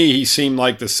 To me, he seemed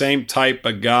like the same type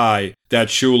of guy that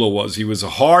Shula was. He was a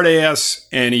hard ass,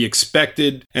 and he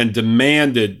expected and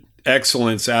demanded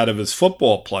excellence out of his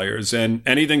football players, and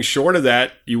anything short of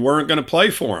that, you weren't going to play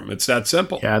for him. It's that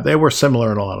simple. Yeah, they were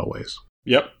similar in a lot of ways.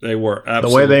 Yep, they were. Absolutely.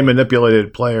 The way they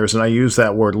manipulated players, and I use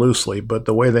that word loosely, but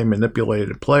the way they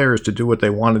manipulated players to do what they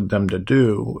wanted them to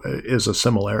do is a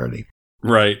similarity.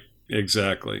 Right,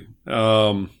 exactly.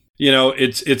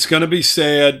 It's going to be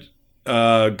sad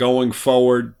going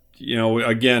forward.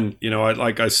 Again,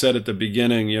 like I said at the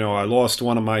beginning, I lost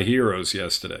one of my heroes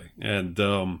yesterday, and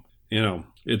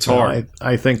it's hard.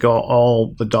 I think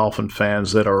all the Dolphin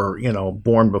fans that are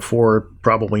born before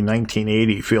probably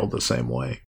 1980 feel the same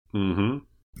way. Mm-hmm.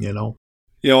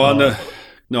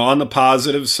 On the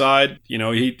positive side,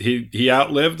 he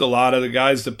outlived a lot of the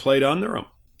guys that played under him.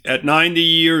 At 90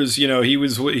 years, he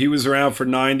was around for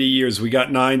 90 years. We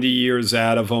got 90 years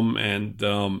out of him, and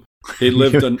he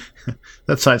lived.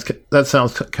 That sounds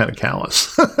kind of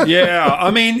callous. Yeah, I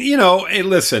mean, hey,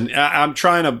 listen, I'm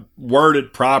trying to word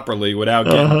it properly without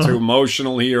getting too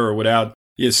emotional here or without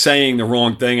saying the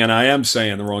wrong thing, and I am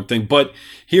saying the wrong thing. But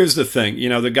here's the thing,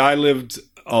 the guy lived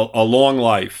a long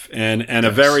life and yes.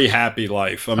 a very happy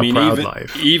life. I mean,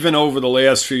 even over the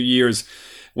last few years,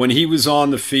 when he was on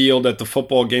the field at the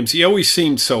football games, he always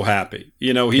seemed so happy.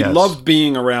 He yes. loved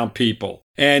being around people.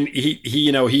 And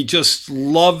he just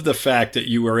loved the fact that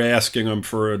you were asking him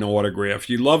for an autograph.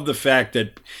 He loved the fact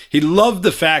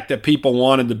that people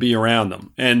wanted to be around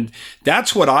him. And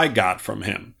that's what I got from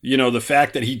him. The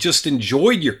fact that he just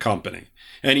enjoyed your company.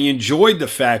 And he enjoyed the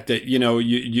fact that,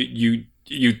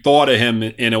 you thought of him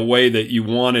in a way that you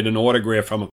wanted an autograph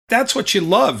from him. That's what you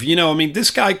love. This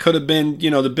guy could have been,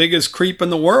 the biggest creep in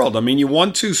the world. I mean, you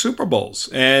won 2 Super Bowls.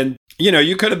 And,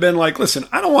 you could have been like, listen,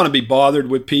 I don't want to be bothered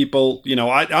with people.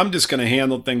 I'm just going to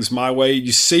handle things my way.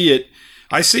 You see it.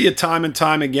 I see it time and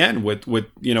time again with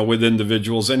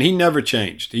individuals. And he never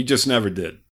changed. He just never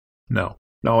did.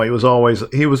 No, he was always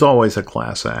a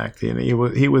class act. He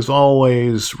was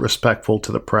always respectful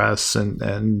to the press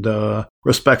and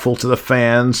respectful to the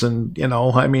fans. And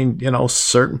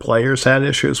certain players had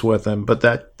issues with him, but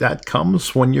that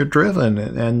comes when you're driven.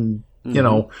 And you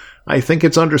know, I think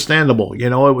it's understandable. You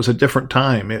know, it was a different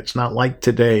time. It's not like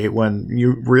today when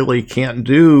you really can't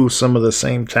do some of the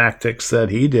same tactics that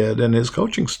he did in his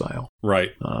coaching style.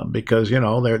 Right. Because, you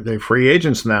know, they're free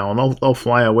agents now and they'll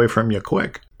fly away from you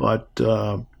quick. But,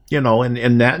 you know,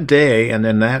 in that day and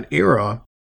in that era,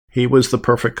 he was the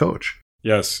perfect coach.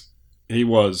 Yes, he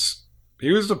was.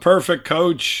 He was the perfect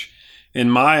coach in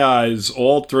my eyes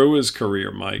all through his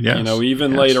career, Mike. Yes, you know,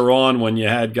 even later on when you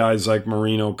had guys like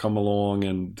Marino come along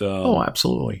and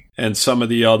absolutely, and some of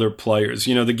the other players.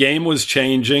 You know, the game was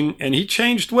changing and he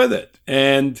changed with it.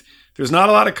 And there's not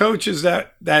a lot of coaches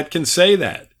that can say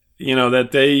that. You know,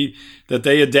 that they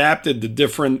adapted to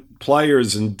different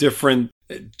players and different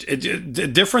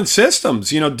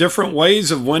systems, you know, different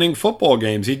ways of winning football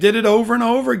games. He did it over and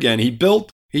over again. He built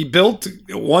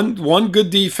one good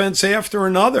defense after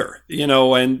another, you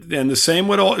know, and the same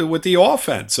with the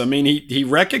offense. I mean, he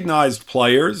recognized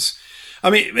players.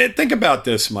 I mean, think about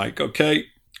this, Mike. Okay,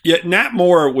 yet Nat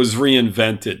Moore was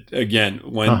reinvented again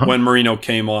when Marino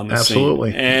came on the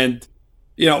absolutely scene, and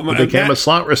you know, he became a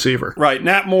slot receiver. Right,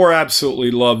 Nat Moore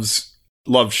absolutely loves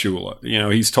Shula. You know,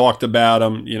 he's talked about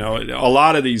him. You know, a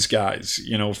lot of these guys.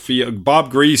 You know, Bob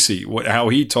Greasy, how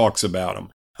he talks about him.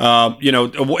 You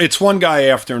know, it's one guy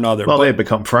after another. Well, they've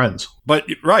become friends. But,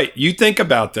 right, you think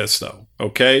about this, though,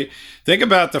 okay? Think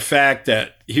about the fact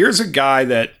that here's a guy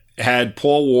that had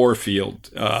Paul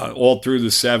Warfield all through the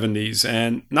 70s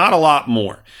and not a lot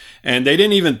more. And they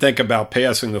didn't even think about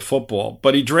passing the football.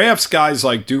 But he drafts guys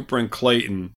like Duper and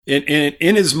Clayton.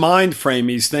 In his mind frame,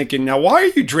 he's thinking, now, why are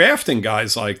you drafting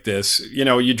guys like this? You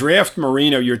know, you draft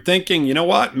Marino, you're thinking, you know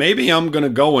what, maybe I'm going to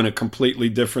go in a completely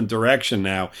different direction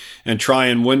now and try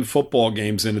and win football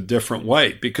games in a different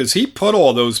way. Because he put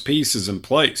all those pieces in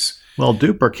place. Well,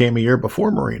 Duper came a year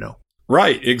before Marino.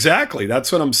 Right, exactly.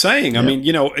 That's what I'm saying. I mean,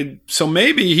 you know, so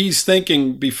maybe he's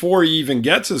thinking before he even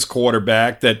gets his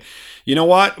quarterback that, you know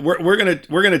what, we're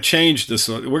gonna change this.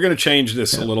 We're gonna change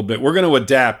this a little bit. We're gonna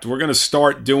adapt. We're gonna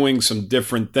start doing some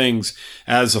different things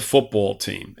as a football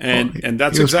team. And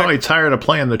that's he was probably tired of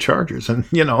playing the Chargers, and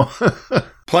you know,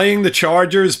 playing the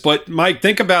Chargers. But Mike,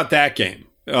 think about that game.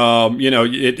 You know,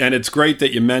 and it's great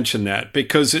that you mentioned that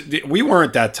because we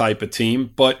weren't that type of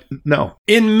team. But no,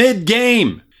 in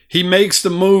mid-game, he makes the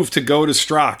move to go to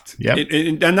Strocht.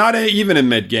 Yep. And not even in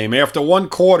mid-game. After one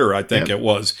quarter, I think it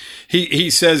was. He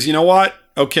says, you know what?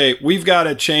 Okay, we've got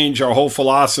to change our whole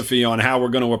philosophy on how we're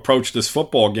going to approach this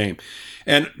football game.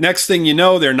 And next thing you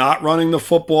know, they're not running the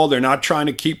football. They're not trying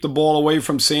to keep the ball away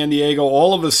from San Diego.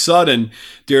 All of a sudden,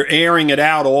 they're airing it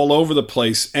out all over the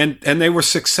place. And they were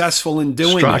successful in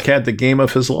doing it. Strock had the game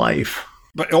of his life.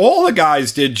 But all the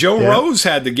guys did. Joe Rose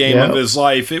had the game of his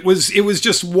life. It was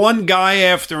just one guy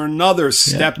after another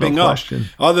stepping up.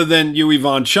 Other than Huey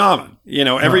Von Schaman. You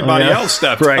know, everybody else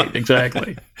stepped up. Right,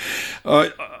 exactly.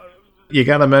 You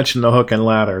got to mention the hook and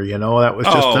ladder. You know, that was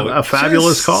just a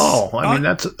fabulous call. I mean,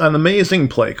 that's an amazing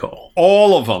play call.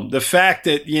 All of them. The fact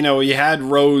that, you know, he had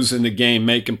Rose in the game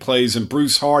making plays and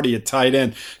Bruce Hardy at tight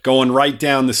end going right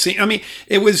down the seam. I mean,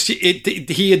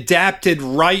 he adapted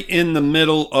right in the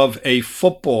middle of a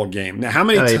football game. Now, how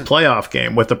many a playoff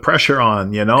game with the pressure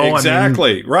on, you know?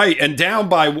 Exactly. I mean, right. And down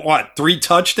by what? 3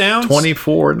 touchdowns?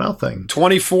 24-0.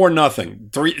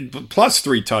 24-0. Plus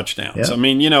 3 touchdowns. Yeah. I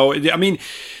mean, you know,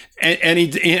 And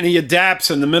he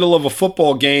adapts in the middle of a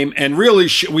football game, and really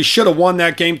we should have won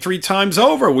that game 3 times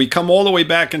over. We come all the way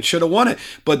back and should have won it.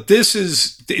 But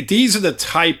these are the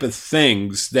type of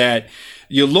things that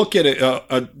you look at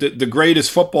the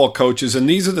greatest football coaches, and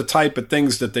these are the type of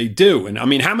things that they do. And I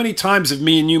mean, how many times have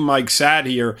me and you, Mike, sat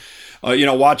here, you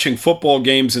know, watching football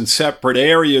games in separate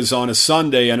areas on a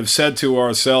Sunday and have said to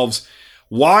ourselves,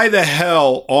 why the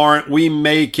hell aren't we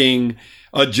making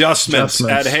adjustments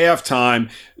at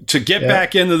halftime to get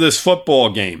back into this football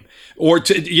game, or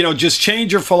to, you know, just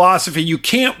change your philosophy? You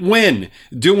can't win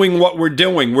doing what we're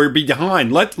doing. We're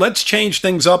behind. Let's change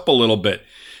things up a little bit.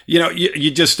 You know,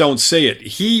 you just don't see it.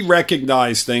 He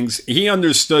recognized things. He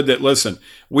understood that, listen,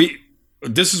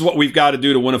 this is what we've got to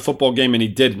do to win a football game, and he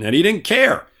didn't. And he didn't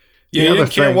care. He didn't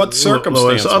care what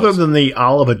circumstance. Other than the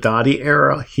Olivadotti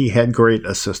era, he had great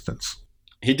assistants.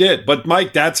 He did. But,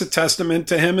 Mike, that's a testament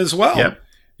to him as well. Yep.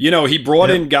 You know, he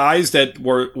brought in guys that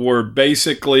were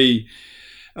basically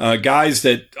guys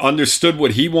that understood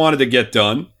what he wanted to get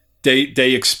done.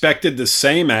 They expected the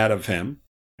same out of him.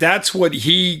 That's what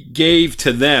he gave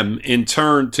to them in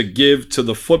turn to give to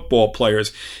the football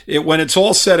players. When it's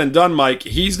all said and done, Mike,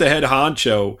 he's the head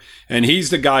honcho, and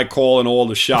he's the guy calling all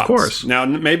the shots. Of course. Now,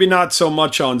 maybe not so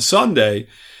much on Sunday,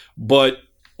 but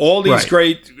all these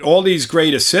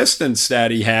great assistants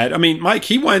that he had. I mean, Mike,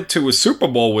 he went to a Super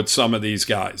Bowl with some of these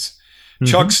guys.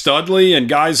 Chuck Studley and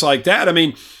guys like that. I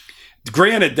mean,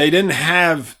 granted, they didn't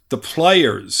have the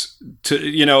players to,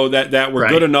 that were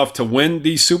good enough to win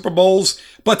these Super Bowls,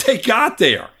 but they got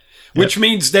there, which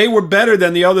means they were better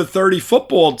than the other 30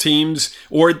 football teams,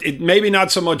 or maybe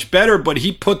not so much better, but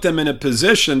he put them in a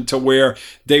position to where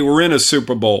they were in a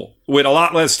Super Bowl with a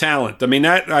lot less talent. I mean,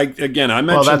 I mentioned.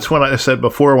 Well, that's what I said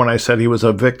before when I said he was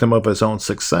a victim of his own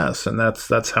success, and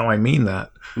that's how I mean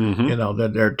that.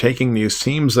 That they're taking these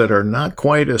teams that are not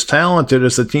quite as talented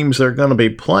as the teams they're going to be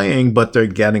playing, but they're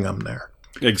getting them there.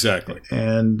 Exactly.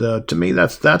 And to me,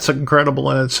 that's incredible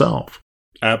in itself.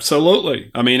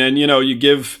 Absolutely. I mean, and you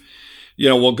give.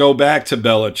 We'll go back to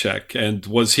Belichick. And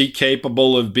was he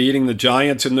capable of beating the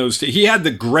Giants in those? He had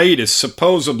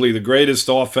supposedly the greatest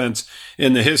offense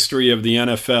in the history of the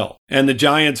NFL. And the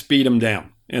Giants beat him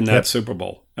down in that Super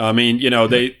Bowl. I mean,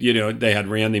 they had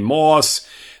Randy Moss.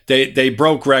 They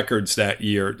broke records that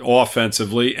year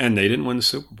offensively, and they didn't win the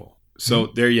Super Bowl. So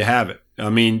there you have it.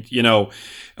 I mean,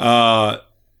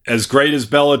 as great as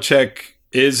Belichick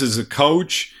is as a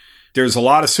coach, there's a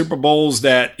lot of Super Bowls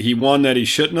that he won that he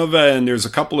shouldn't have, and there's a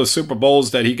couple of Super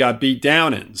Bowls that he got beat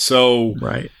down in. So,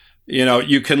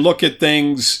 you can look at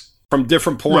things from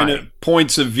different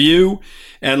points of view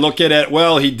and look at it,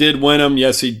 well, he did win them.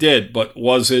 Yes, he did. But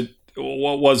was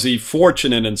he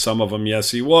fortunate in some of them?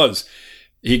 Yes, he was.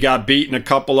 He got beaten a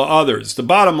couple of others. The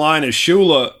bottom line is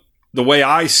Shula, the way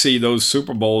I see those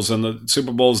Super Bowls and the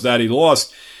Super Bowls that he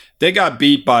lost, they got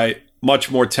beat by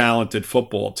much more talented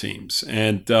football teams.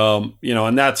 And,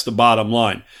 and that's the bottom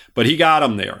line. But he got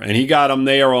them there. And he got them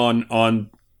there on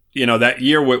that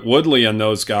year with Woodley and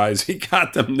those guys. He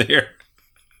got them there.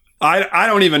 I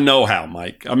don't even know how,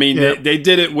 Mike. I mean, they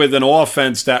did it with an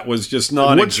offense that was just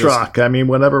non-existent. Woodstock. I mean,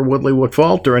 whenever Woodley would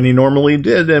falter, and he normally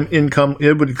did,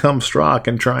 it would come Strock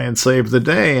and try and save the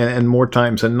day, and more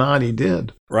times than not, he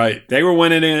did. Right. They were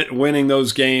winning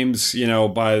those games,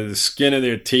 by the skin of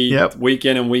their teeth, week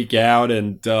in and week out.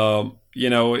 And,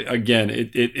 again,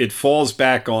 it falls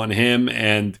back on him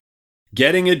and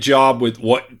getting a job with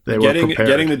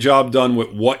getting the job done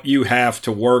with what you have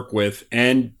to work with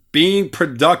and being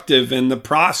productive in the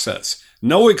process.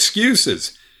 No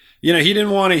excuses. He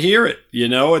didn't want to hear it.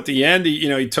 At the end,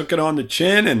 he took it on the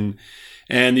chin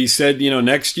and he said,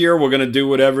 next year we're going to do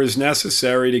whatever is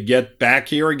necessary to get back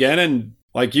here again. And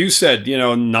like you said,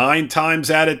 9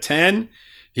 times out of 10,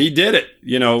 he did it.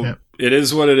 It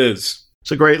is what it is.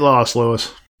 It's a great loss,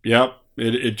 Lewis. Yep.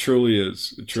 It truly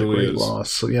is. It truly is. It's a great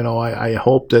loss. So, I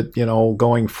hope that,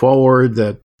 going forward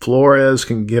that Flores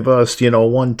can give us,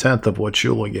 1/10 of what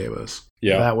Shula gave us.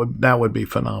 Yeah. That would be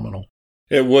phenomenal.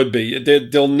 It would be.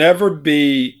 There'll never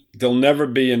be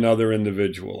another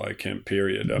individual like him,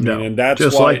 period. I mean, and that's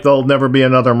just like there'll never be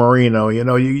another Marino.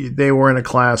 They were in a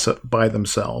class by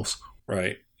themselves.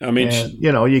 Right. I mean, and,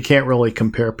 you can't really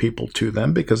compare people to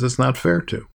them because it's not fair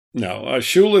to. No.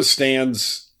 Shula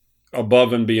stands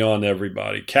above and beyond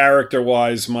everybody.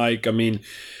 Character-wise, Mike, I mean,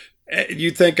 you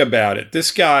think about it.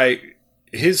 This guy,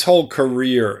 his whole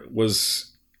career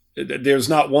there's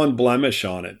not one blemish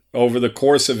on it over the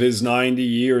course of his 90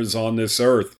 years on this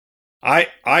earth.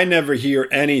 I never hear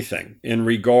anything in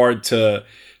regard to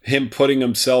him putting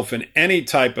himself in any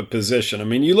type of position. I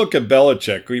mean, you look at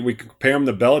Belichick, we compare him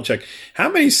to Belichick. How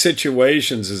many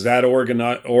situations has that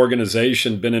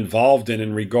organization been involved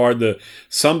in regard to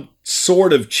some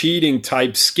sort of cheating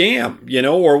type scam,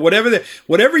 or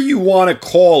whatever you want to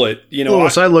call it,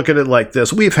 Lewis, I look at it like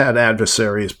this. We've had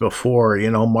adversaries before,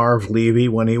 Marv Levy,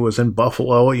 when he was in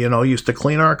Buffalo, used to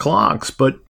clean our clocks,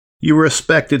 but you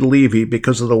respected Levy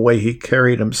because of the way he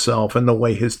carried himself and the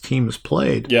way his teams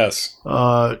played. Yes.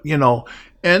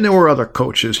 And there were other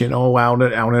coaches, out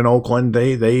in Oakland.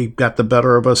 They got the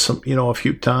better of us, a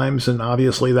few times. And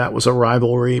obviously that was a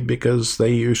rivalry because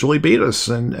they usually beat us.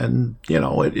 And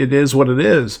it is what it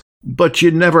is. But you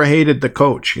never hated the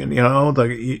coach, you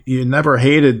never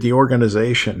hated the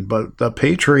organization. But the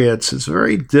Patriots, it's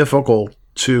very difficult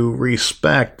to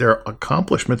respect their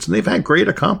accomplishments, and they've had great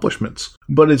accomplishments,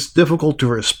 but it's difficult to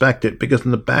respect it because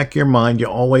in the back of your mind, you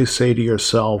always say to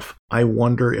yourself, I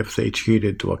wonder if they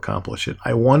cheated to accomplish it.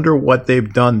 I wonder what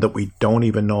they've done that we don't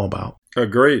even know about.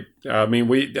 Agreed. I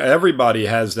mean, everybody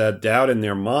has that doubt in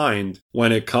their mind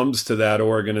when it comes to that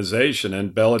organization,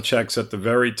 and Belichick's at the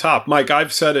very top. Mike,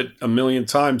 I've said it a million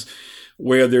times,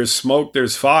 where there's smoke,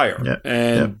 there's fire. Yeah.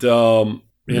 And,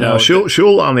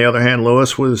 Shula, on the other hand,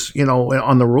 Lewis, was,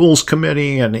 on the rules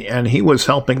committee, and he was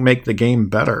helping make the game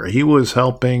better. He was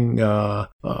helping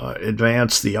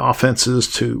advance the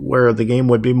offenses to where the game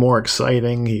would be more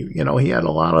exciting. He had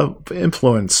a lot of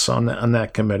influence on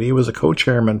that committee. He was a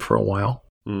co-chairman for a while.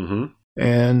 Mm-hmm.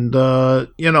 And,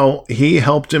 he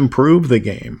helped improve the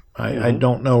game. I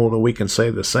don't know that we can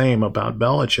say the same about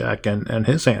Belichick and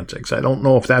his antics. I don't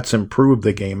know if that's improved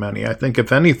the game any. I think,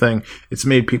 if anything, it's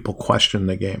made people question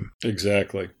the game.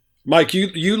 Exactly. Mike,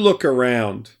 you look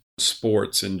around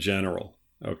sports in general,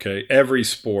 okay, every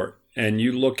sport, and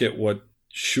you look at what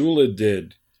Shula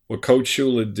did, what Coach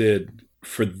Shula did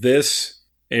for this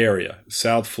area,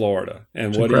 South Florida,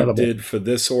 and what he did for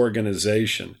this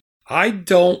organization. I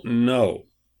don't know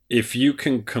if you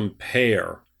can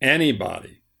compare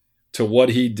anybody to what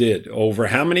he did over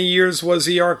how many years was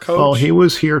he our coach? Well, he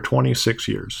was here 26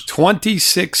 years.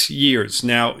 26 years.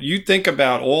 Now, you think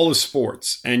about all the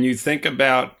sports and you think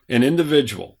about an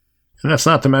individual. And that's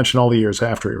not to mention all the years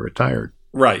after he retired.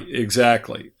 Right,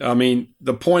 exactly. I mean,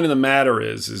 the point of the matter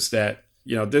is that,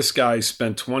 this guy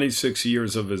spent 26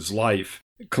 years of his life,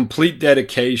 complete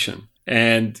dedication.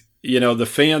 And, the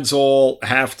fans all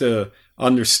have to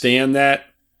understand that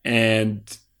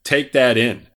and take that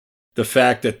in. The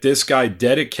fact that this guy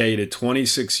dedicated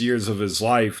 26 years of his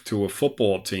life to a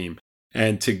football team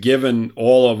and to giving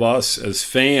all of us as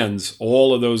fans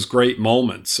all of those great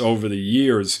moments over the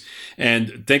years.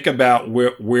 And think about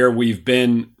where we've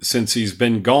been since he's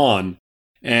been gone.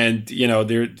 And,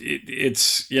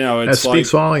 it's that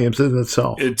speaks volumes in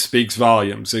itself. It speaks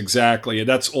volumes, exactly. And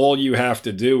that's all you have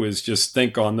to do is just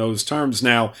think on those terms.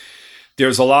 Now,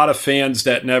 there's a lot of fans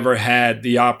that never had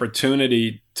the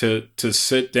opportunity to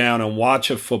sit down and watch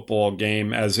a football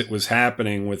game as it was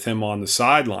happening with him on the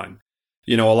sideline.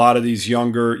 A lot of these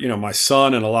younger, my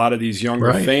son and a lot of these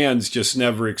younger fans just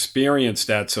never experienced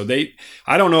that. So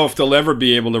I don't know if they'll ever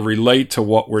be able to relate to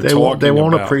what we're talking about. They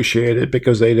won't appreciate it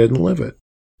because they didn't live it.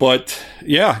 But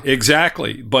yeah,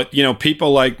 exactly. But,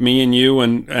 people like me and you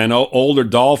and older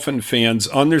Dolphin fans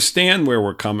understand where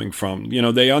we're coming from.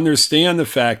 They understand the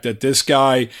fact that this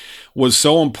guy was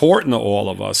so important to all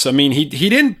of us. I mean, he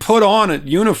didn't put on a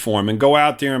uniform and go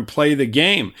out there and play the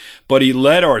game, but he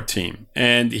led our team.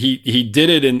 And he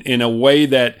did it in a way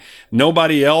that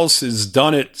nobody else has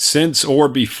done it since or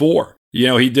before.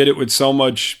 He did it with so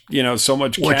much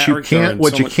character.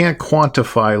 What you can't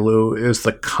quantify, Lou, is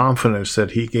the confidence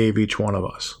that he gave each one of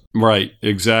us. Right.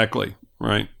 Exactly.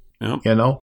 Right. Yep.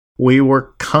 We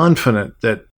were confident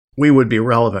that we would be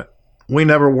relevant. We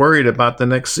never worried about the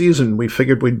next season. We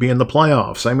figured we'd be in the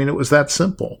playoffs. I mean, it was that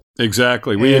simple.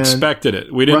 Exactly. We expected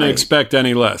it. We didn't expect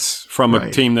any less from a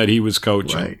team that he was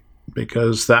coaching. Right.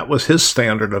 Because that was his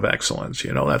standard of excellence.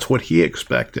 That's what he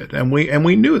expected. And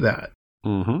we knew that.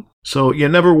 Mm-hmm. So you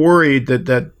never worried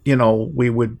that we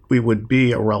would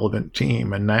be a relevant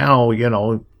team, and now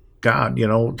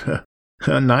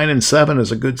 9-7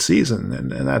 is a good season,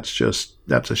 and that's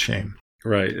a shame.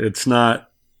 Right. It's not.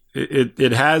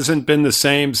 It hasn't been the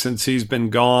same since he's been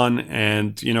gone,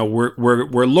 and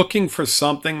we're looking for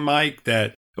something, Mike,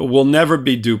 that will never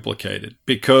be duplicated,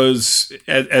 because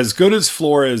as good as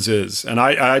Flores is, and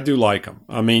I do like him.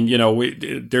 I mean,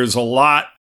 there's a lot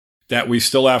that we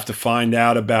still have to find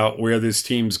out about where this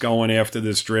team's going after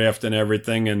this draft and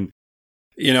everything. And,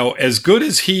 as good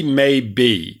as he may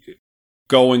be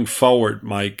going forward,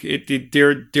 Mike,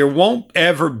 there won't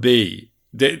ever be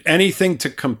anything to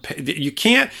compare. You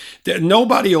can't,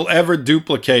 nobody will ever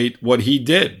duplicate what he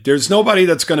did. There's nobody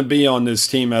that's going to be on this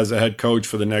team as a head coach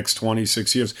for the next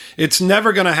 26 years. It's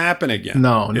never going to happen again.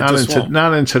 No,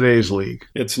 not in today's league.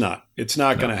 It's not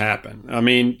going to happen. I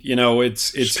mean,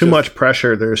 it's too much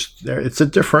pressure. It's a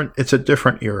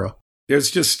different era.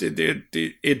 There's just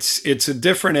it's a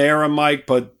different era, Mike,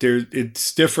 but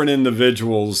it's different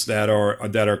individuals that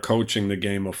are coaching the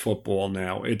game of football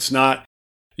now. It's not.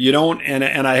 You don't,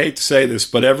 and I hate to say this,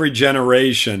 but every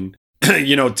generation,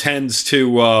 tends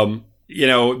to,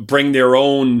 bring their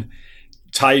own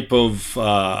type of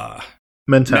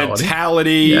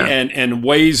mentality and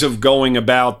ways of going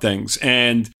about things.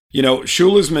 And,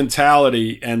 Shula's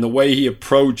mentality and the way he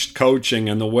approached coaching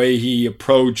and the way he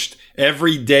approached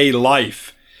everyday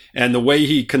life and the way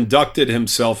he conducted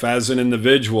himself as an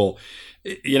individual,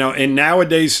 in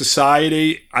nowadays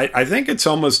society, I think it's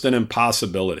almost an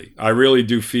impossibility. I really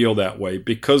do feel that way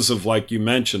because of, like you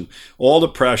mentioned, all the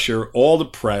pressure, all the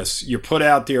press. You're put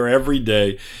out there every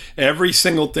day. Every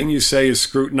single thing you say is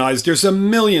scrutinized. There's a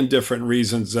million different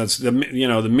reasons. That's the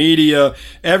media,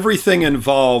 everything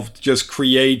involved just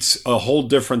creates a whole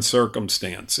different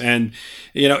circumstance. And,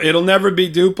 it'll never be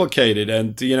duplicated.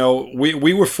 And,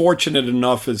 we were fortunate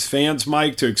enough as fans,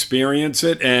 Mike, to experience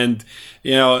it. And,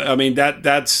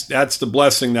 that's the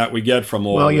blessing that we get from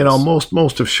all this.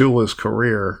 Most of Shula's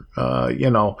career,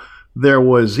 There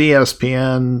was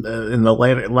ESPN in the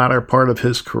latter part of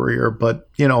his career, but,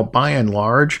 by and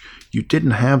large, you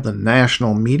didn't have the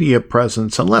national media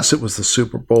presence unless it was the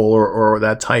Super Bowl or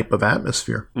that type of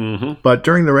atmosphere. Mm-hmm. But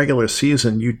during the regular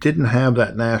season, you didn't have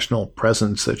that national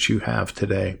presence that you have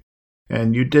today.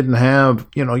 And you didn't have,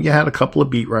 you had a couple of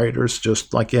beat writers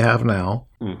just like you have now.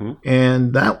 Mm-hmm.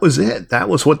 And that was it. That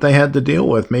was what they had to deal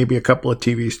with. Maybe a couple of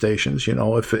TV stations,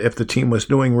 if the team was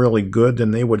doing really good,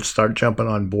 then they would start jumping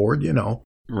on board,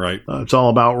 Right. It's all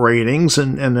about ratings.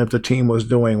 And if the team was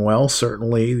doing well,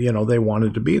 certainly, they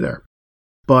wanted to be there.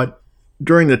 But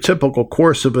during the typical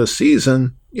course of a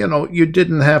season, you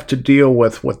didn't have to deal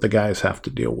with what the guys have to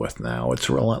deal with now. It's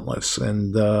relentless.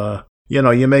 And,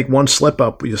 you make one slip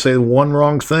up, you say one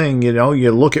wrong thing,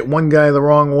 you look at one guy the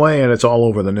wrong way and it's all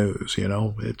over the news,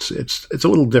 It's a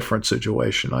little different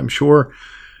situation. I'm sure,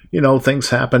 things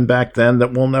happened back then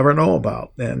that we'll never know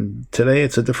about. And today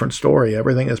it's a different story.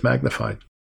 Everything is magnified.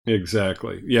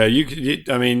 Exactly. Yeah,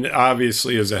 I mean,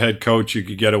 obviously as a head coach, you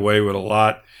could get away with a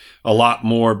lot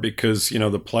more because,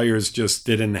 the players just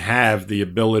didn't have the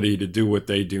ability to do what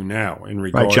they do now in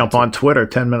regard to jump on Twitter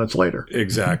 10 minutes later.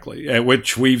 Exactly.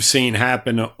 Which we've seen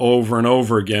happen over and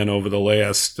over again over the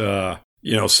last,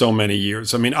 so many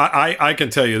years. I mean, I can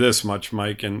tell you this much,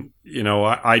 Mike, and,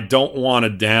 I don't want to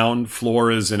down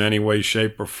Flores in any way,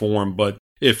 shape, or form, but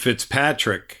if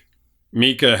Fitzpatrick,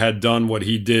 Mika had done what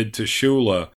he did to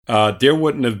Shula, there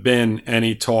wouldn't have been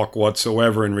any talk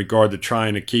whatsoever in regard to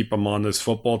trying to keep him on this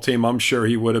football team. I'm sure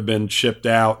he would have been shipped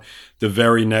out the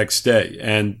very next day.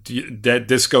 And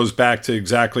this goes back to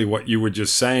exactly what you were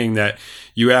just saying, that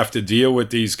you have to deal with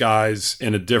these guys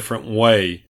in a different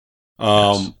way.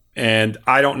 Yes. And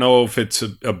I don't know if it's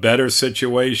a better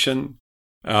situation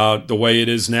the way it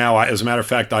is now. As a matter of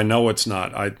fact, I know it's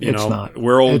not. It's not.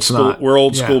 We're old It's school. not. We're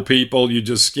old Yeah. school people. You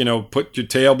just put your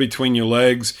tail between your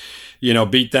legs.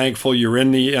 Be thankful you're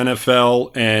in the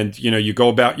NFL, and you go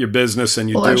about your business and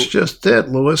you do. That's just it,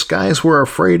 Lewis. Guys were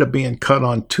afraid of being cut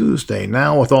on Tuesday.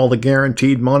 Now, with all the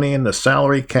guaranteed money and the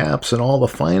salary caps and all the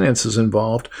finances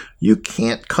involved, you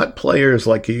can't cut players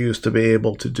like you used to be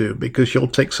able to do because you'll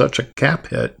take such a cap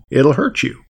hit, it'll hurt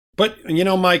you. But,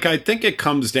 Mike, I think it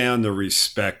comes down to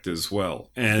respect as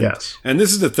well. And, Yes. And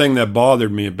this is the thing that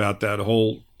bothered me about that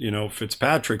whole,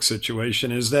 Fitzpatrick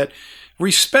situation is that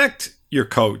respect your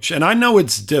coach. And I know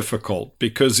it's difficult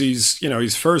because he's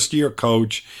first year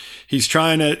coach. He's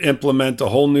trying to implement a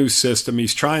whole new system.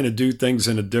 He's trying to do things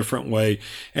in a different way.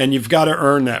 And you've got to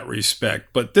earn that respect.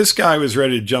 But this guy was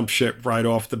ready to jump ship right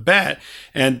off the bat.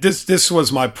 And this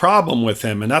was my problem with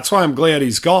him. And that's why I'm glad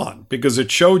he's gone, because it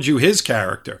showed you his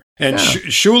character. And Yeah.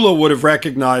 Shula would have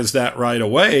recognized that right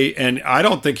away. And I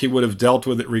don't think he would have dealt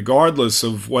with it regardless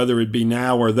of whether it be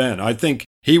now or then. I think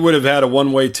he would have had a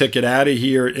one-way ticket out of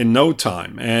here in no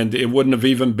time. And it wouldn't have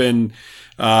even been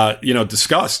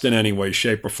discussed in any way,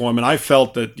 shape, or form. And I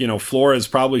felt that, Flores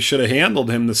probably should have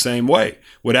handled him the same way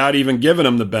without even giving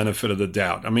him the benefit of the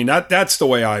doubt. I mean, that's the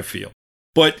way I feel.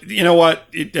 But you know what?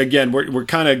 Again, we're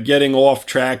kind of getting off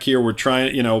track here. We're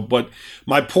trying, but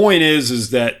my point is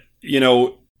that,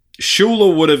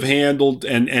 Shula would have handled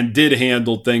and did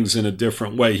handle things in a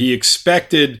different way. He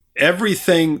expected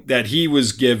everything that he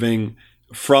was giving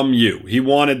from you. He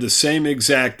wanted the same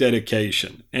exact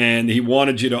dedication, and he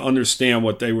wanted you to understand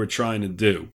what they were trying to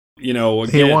do. Again,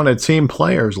 He wanted team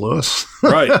players, Lewis.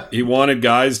 right. He wanted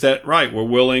guys that, were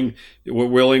willing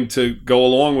to go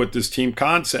along with this team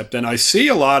concept. And I see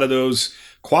a lot of those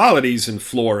qualities in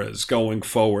Flores going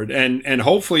forward. And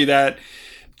hopefully that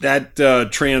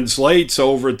translates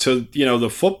over to, the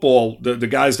football, the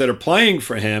guys that are playing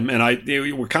for him. And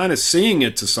we're kind of seeing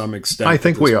it to some extent. I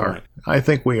think we are.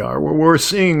 We're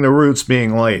seeing the roots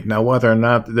being laid. Now, whether or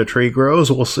not the tree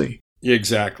grows, we'll see.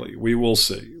 Exactly. We will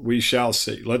see. We shall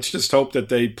see. Let's just hope that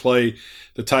they play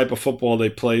the type of football they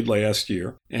played last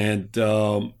year. And,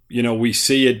 we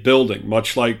see it building,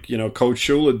 much like, Coach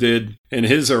Shula did in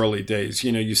his early days.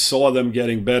 You saw them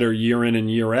getting better year in and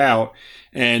year out.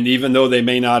 And even though they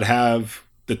may not have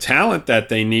the talent that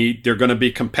they need, they're going to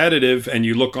be competitive. And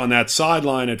you look on that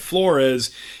sideline at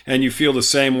Flores and you feel the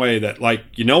same way that,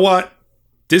 you know what?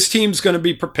 This team's going to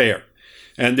be prepared.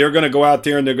 And they're going to go out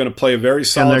there and they're going to play a very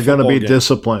solid And they're going to be game.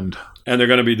 disciplined. And they're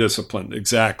going to be disciplined.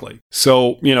 Exactly.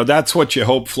 So, that's what you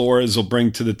hope Flores will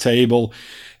bring to the table.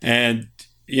 And,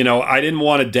 I didn't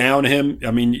want to down him.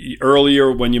 I mean,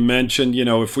 earlier when you mentioned,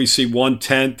 if we see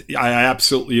 1/10, I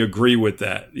absolutely agree with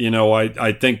that.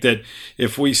 I think that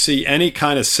if we see any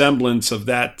kind of semblance of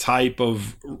that type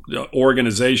of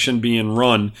organization being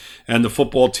run and the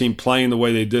football team playing the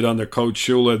way they did under Coach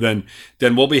Shula,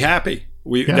 then we'll be happy.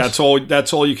 Yes.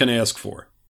 That's all you can ask for.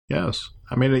 Yes.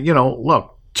 I mean,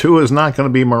 look, Tua is not going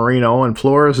to be Marino, and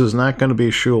Flores is not going to be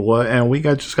Shula, and we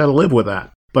just got to live with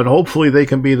that. But hopefully they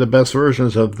can be the best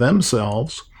versions of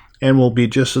themselves, and we'll be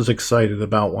just as excited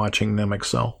about watching them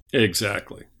excel.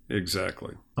 Exactly. With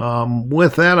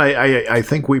that, I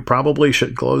think we probably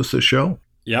should close the show.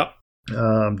 Yep.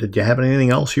 Did you have anything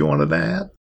else you wanted to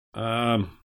add?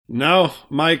 No,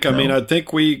 Mike. I mean, I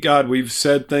think we've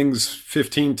said things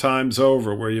 15 times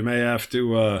over where you may have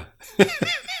to...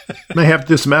 may have to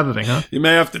do some editing, huh? You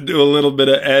may have to do a little bit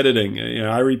of editing.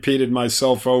 I repeated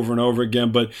myself over and over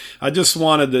again, but I just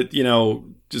wanted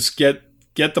to, just get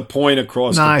the point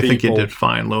across to people. I think you did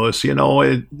fine, Lewis.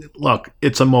 Look,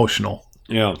 it's emotional.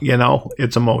 Yeah.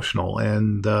 It's emotional,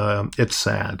 and it's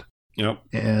sad. Yep.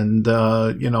 And,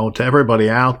 to everybody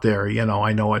out there,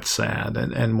 I know it's sad,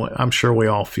 and I'm sure we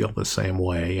all feel the same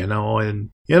way, and,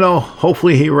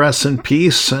 hopefully he rests in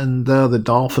peace, and the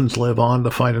Dolphins live on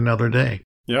to fight another day.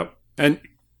 Yep. And,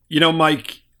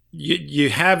 Mike, you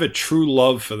have a true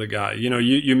love for the guy.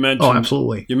 You mentioned... Oh,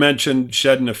 absolutely. You mentioned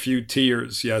shedding a few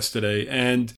tears yesterday,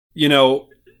 and,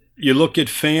 you look at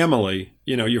family,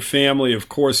 your family, of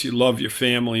course, you love your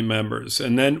family members.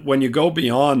 And then when you go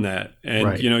beyond that and,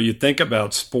 right. You think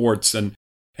about sports and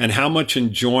how much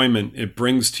enjoyment it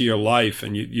brings to your life.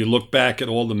 And you look back at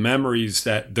all the memories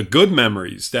the good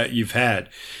memories that you've had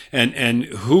and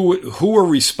who are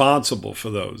responsible for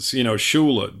those,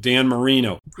 Shula, Dan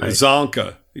Marino, right.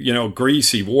 Zonka,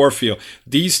 Greasy, Warfield,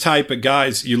 these type of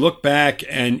guys. You look back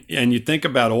and you think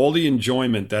about all the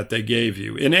enjoyment that they gave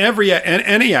you in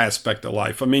any aspect of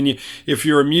life. I mean, if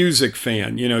you're a music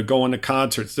fan, going to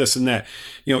concerts, this and that,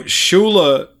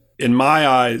 Shula, in my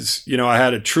eyes, I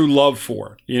had a true love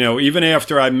for, even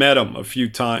after I met him a few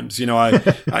times,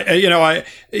 I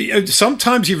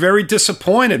sometimes you're very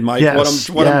disappointed, Mike, yes,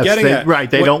 what I'm getting at.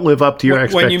 Right. They don't live up to your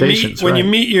expectations. When you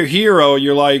meet your hero,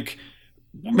 you're like,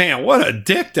 man, what a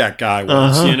dick that guy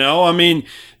was, I mean,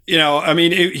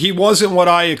 he wasn't what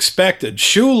I expected.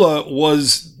 Shula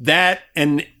was that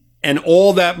and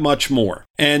all that much more.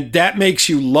 And that makes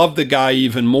you love the guy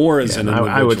even more as an individual.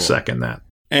 I would second that.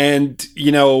 And,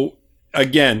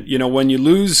 again, when you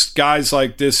lose guys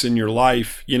like this in your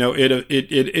life,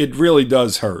 it really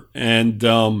does hurt. And,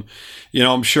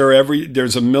 I'm sure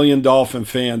there's a million Dolphin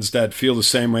fans that feel the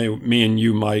same way me and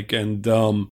you, Mike. And,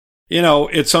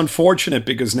 it's unfortunate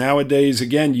because nowadays,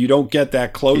 again, you don't get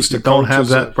that close to coaches. Don't have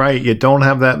that, right. You don't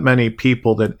have that many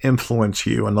people that influence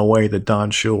you in the way that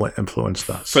Don Shula influenced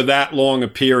us. For that long a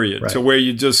period, right. To where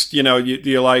you just,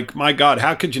 you're like, my God,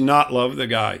 how could you not love the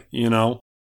guy,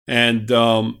 And,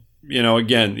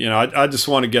 again, I just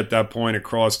want to get that point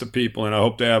across to people, and I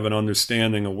hope they have an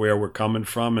understanding of where we're coming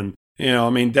from. And,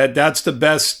 that's the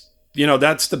best.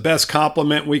 That's the best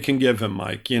compliment we can give him,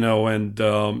 Mike, and,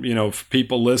 for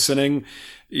people listening,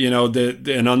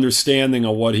 an understanding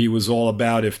of what he was all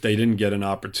about if they didn't get an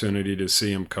opportunity to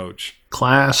see him coach.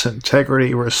 Class,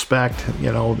 integrity, respect,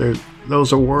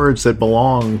 those are words that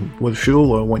belong with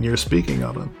Shula when you're speaking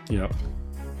of him. Yep.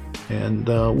 And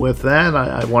with that,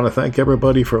 I want to thank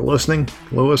everybody for listening.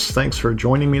 Lewis, thanks for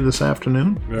joining me this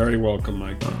afternoon. Very welcome,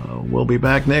 Mike. We'll be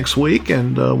back next week,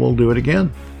 and we'll do it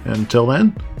again. Until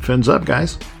then, fins up,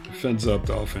 guys. Fins up,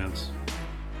 Dolphins.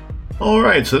 All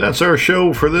right, so that's our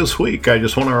show for this week. I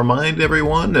just want to remind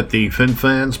everyone that the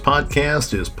FinFans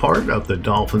podcast is part of the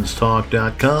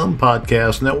DolphinsTalk.com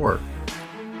podcast network.